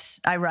that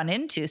I run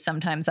into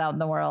sometimes out in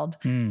the world.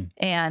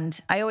 And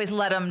I always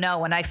let them know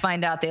when I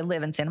find out they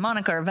live in Santa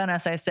Monica or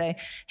Venice, I say,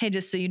 hey,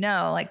 just so you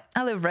know, like,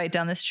 I live right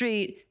down the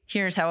street.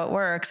 Here's how it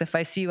works. If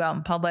I see you out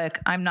in public,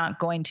 I'm not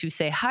going to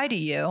say hi to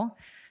you.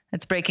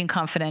 It's breaking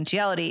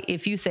confidentiality.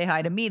 If you say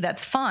hi to me,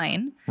 that's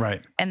fine.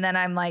 Right. And then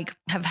I'm like,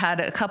 have had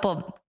a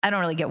couple, I don't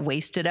really get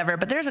wasted ever,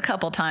 but there's a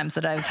couple times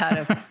that I've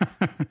had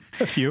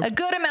a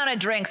good amount of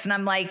drinks. And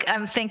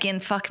I'm thinking,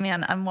 fuck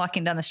man, I'm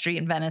walking down the street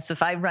in Venice.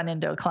 If I run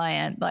into a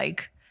client,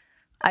 like,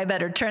 I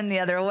better turn the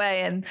other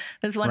way. And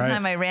this one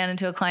time I ran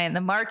into a client in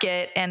the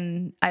market,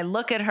 and I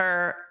look at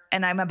her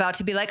and I'm about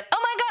to be like, oh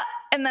my God.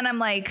 And then I'm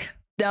like,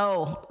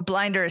 no,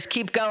 blinders,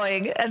 keep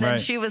going. And then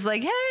she was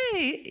like,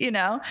 hey,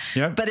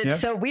 but it's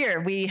so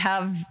weird. We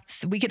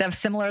could have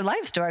similar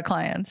lives to our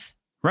clients.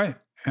 Right.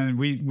 And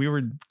we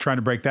were trying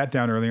to break that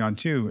down early on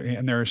too.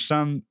 And there are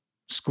some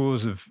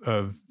schools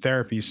of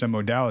therapy, some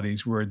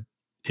modalities where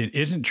it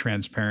isn't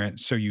transparent.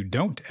 So you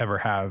don't ever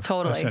have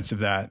a sense of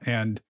that.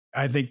 And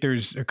I think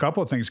there's a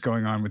couple of things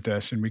going on with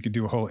this, and we could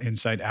do a whole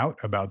Inside Out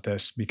about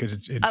this, because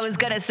it's I was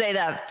going to say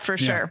that for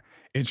sure.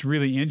 It's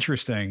really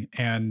interesting.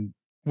 And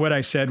what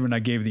I said when I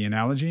gave the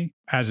analogy,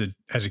 as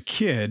a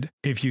kid,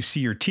 if you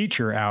see your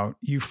teacher out,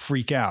 you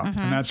freak out. Mm-hmm.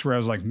 And that's where I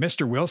was like,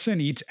 Mr. Wilson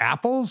eats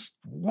apples?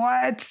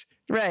 What?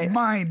 Right.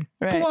 Mind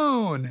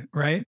blown.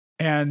 Right.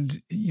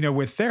 And,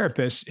 with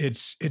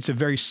therapists, it's a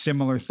very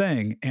similar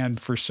thing. And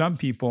for some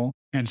people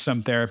and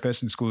some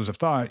therapists and schools of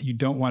thought, you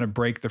don't want to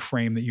break the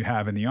frame that you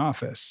have in the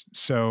office.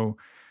 So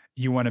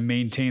you want to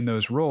maintain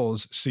those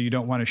roles. So you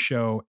don't want to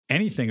show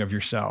anything of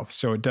yourself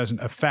so it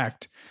doesn't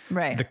affect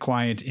the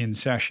client in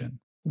session.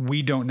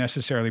 We don't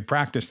necessarily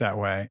practice that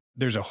way.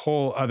 There's a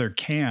whole other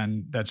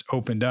can that's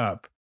opened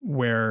up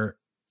where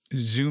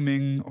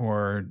Zooming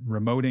or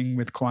remoting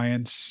with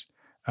clients,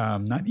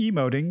 not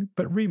emoting,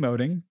 but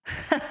remoting,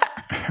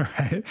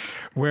 right?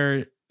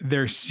 Where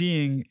they're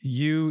seeing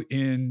you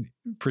in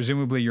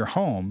presumably your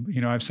home.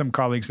 I have some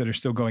colleagues that are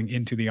still going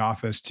into the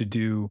office to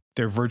do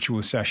their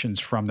virtual sessions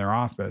from their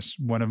office.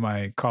 One of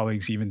my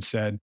colleagues even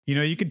said,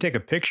 you can take a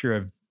picture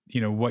of,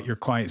 what your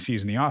client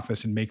sees in the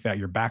office and make that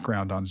your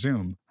background on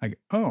Zoom. Like,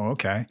 oh,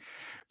 okay.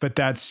 But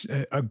that's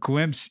a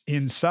glimpse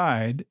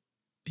inside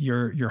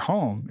your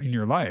home in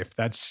your life.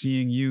 That's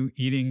seeing you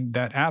eating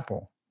that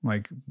apple.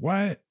 Like,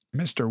 what?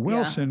 Mr.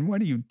 Wilson,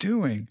 what are you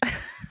doing?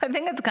 I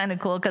think it's kind of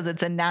cool because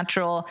it's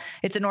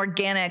an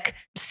organic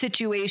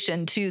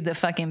situation to the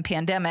fucking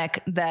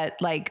pandemic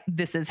that like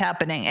this is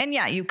happening. And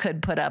yeah, you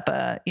could put up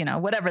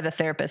whatever the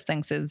therapist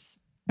thinks is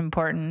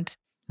important.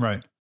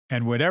 Right.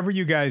 And whatever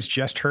you guys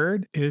just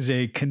heard is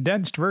a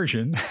condensed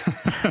version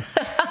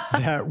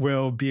that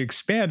will be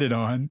expanded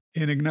on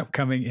in an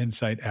upcoming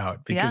Insight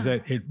Out, because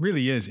that it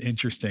really is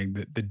interesting,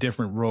 the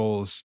different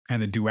roles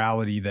and the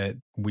duality that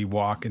we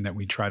walk and that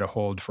we try to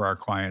hold for our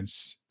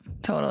clients.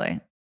 Totally.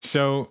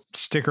 So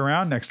stick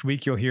around. Next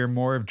week, you'll hear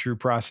more of Drew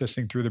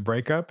processing through the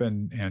breakup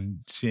and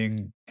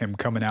seeing him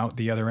coming out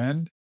the other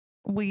end.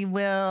 We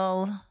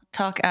will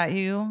talk at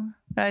you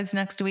guys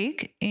next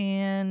week,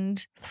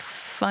 and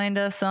find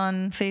us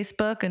on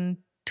Facebook and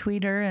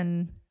Twitter,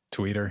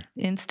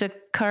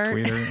 Instacart.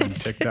 Twitter and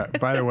TikTok.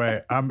 By the way,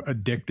 I'm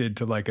addicted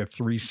to like a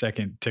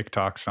 3-second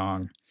TikTok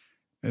song.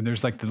 And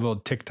there's like the little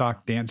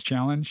TikTok dance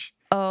challenge.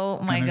 Oh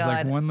my God. There's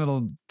like one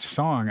little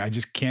song I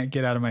just can't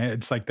get out of my head.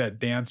 It's like that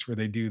dance where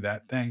they do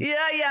that thing.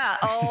 Yeah.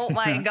 Oh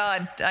my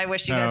God. I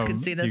wish you guys could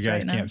see this right now.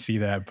 You guys can't see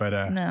that,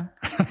 but no.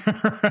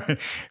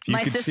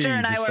 My sister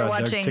and I were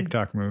watching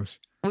TikTok moves.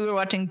 We were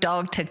watching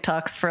dog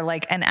TikToks for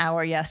like an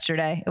hour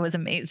yesterday. It was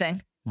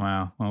amazing.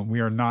 Wow. Well, we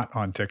are not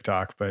on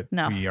TikTok, but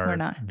we are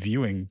not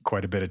viewing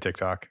quite a bit of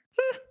TikTok.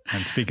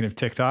 And speaking of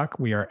TikTok,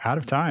 we are out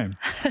of time.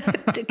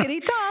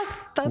 Tickety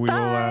talk.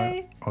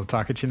 Bye-bye. I'll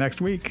talk at you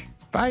next week.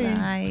 Bye.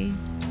 Bye.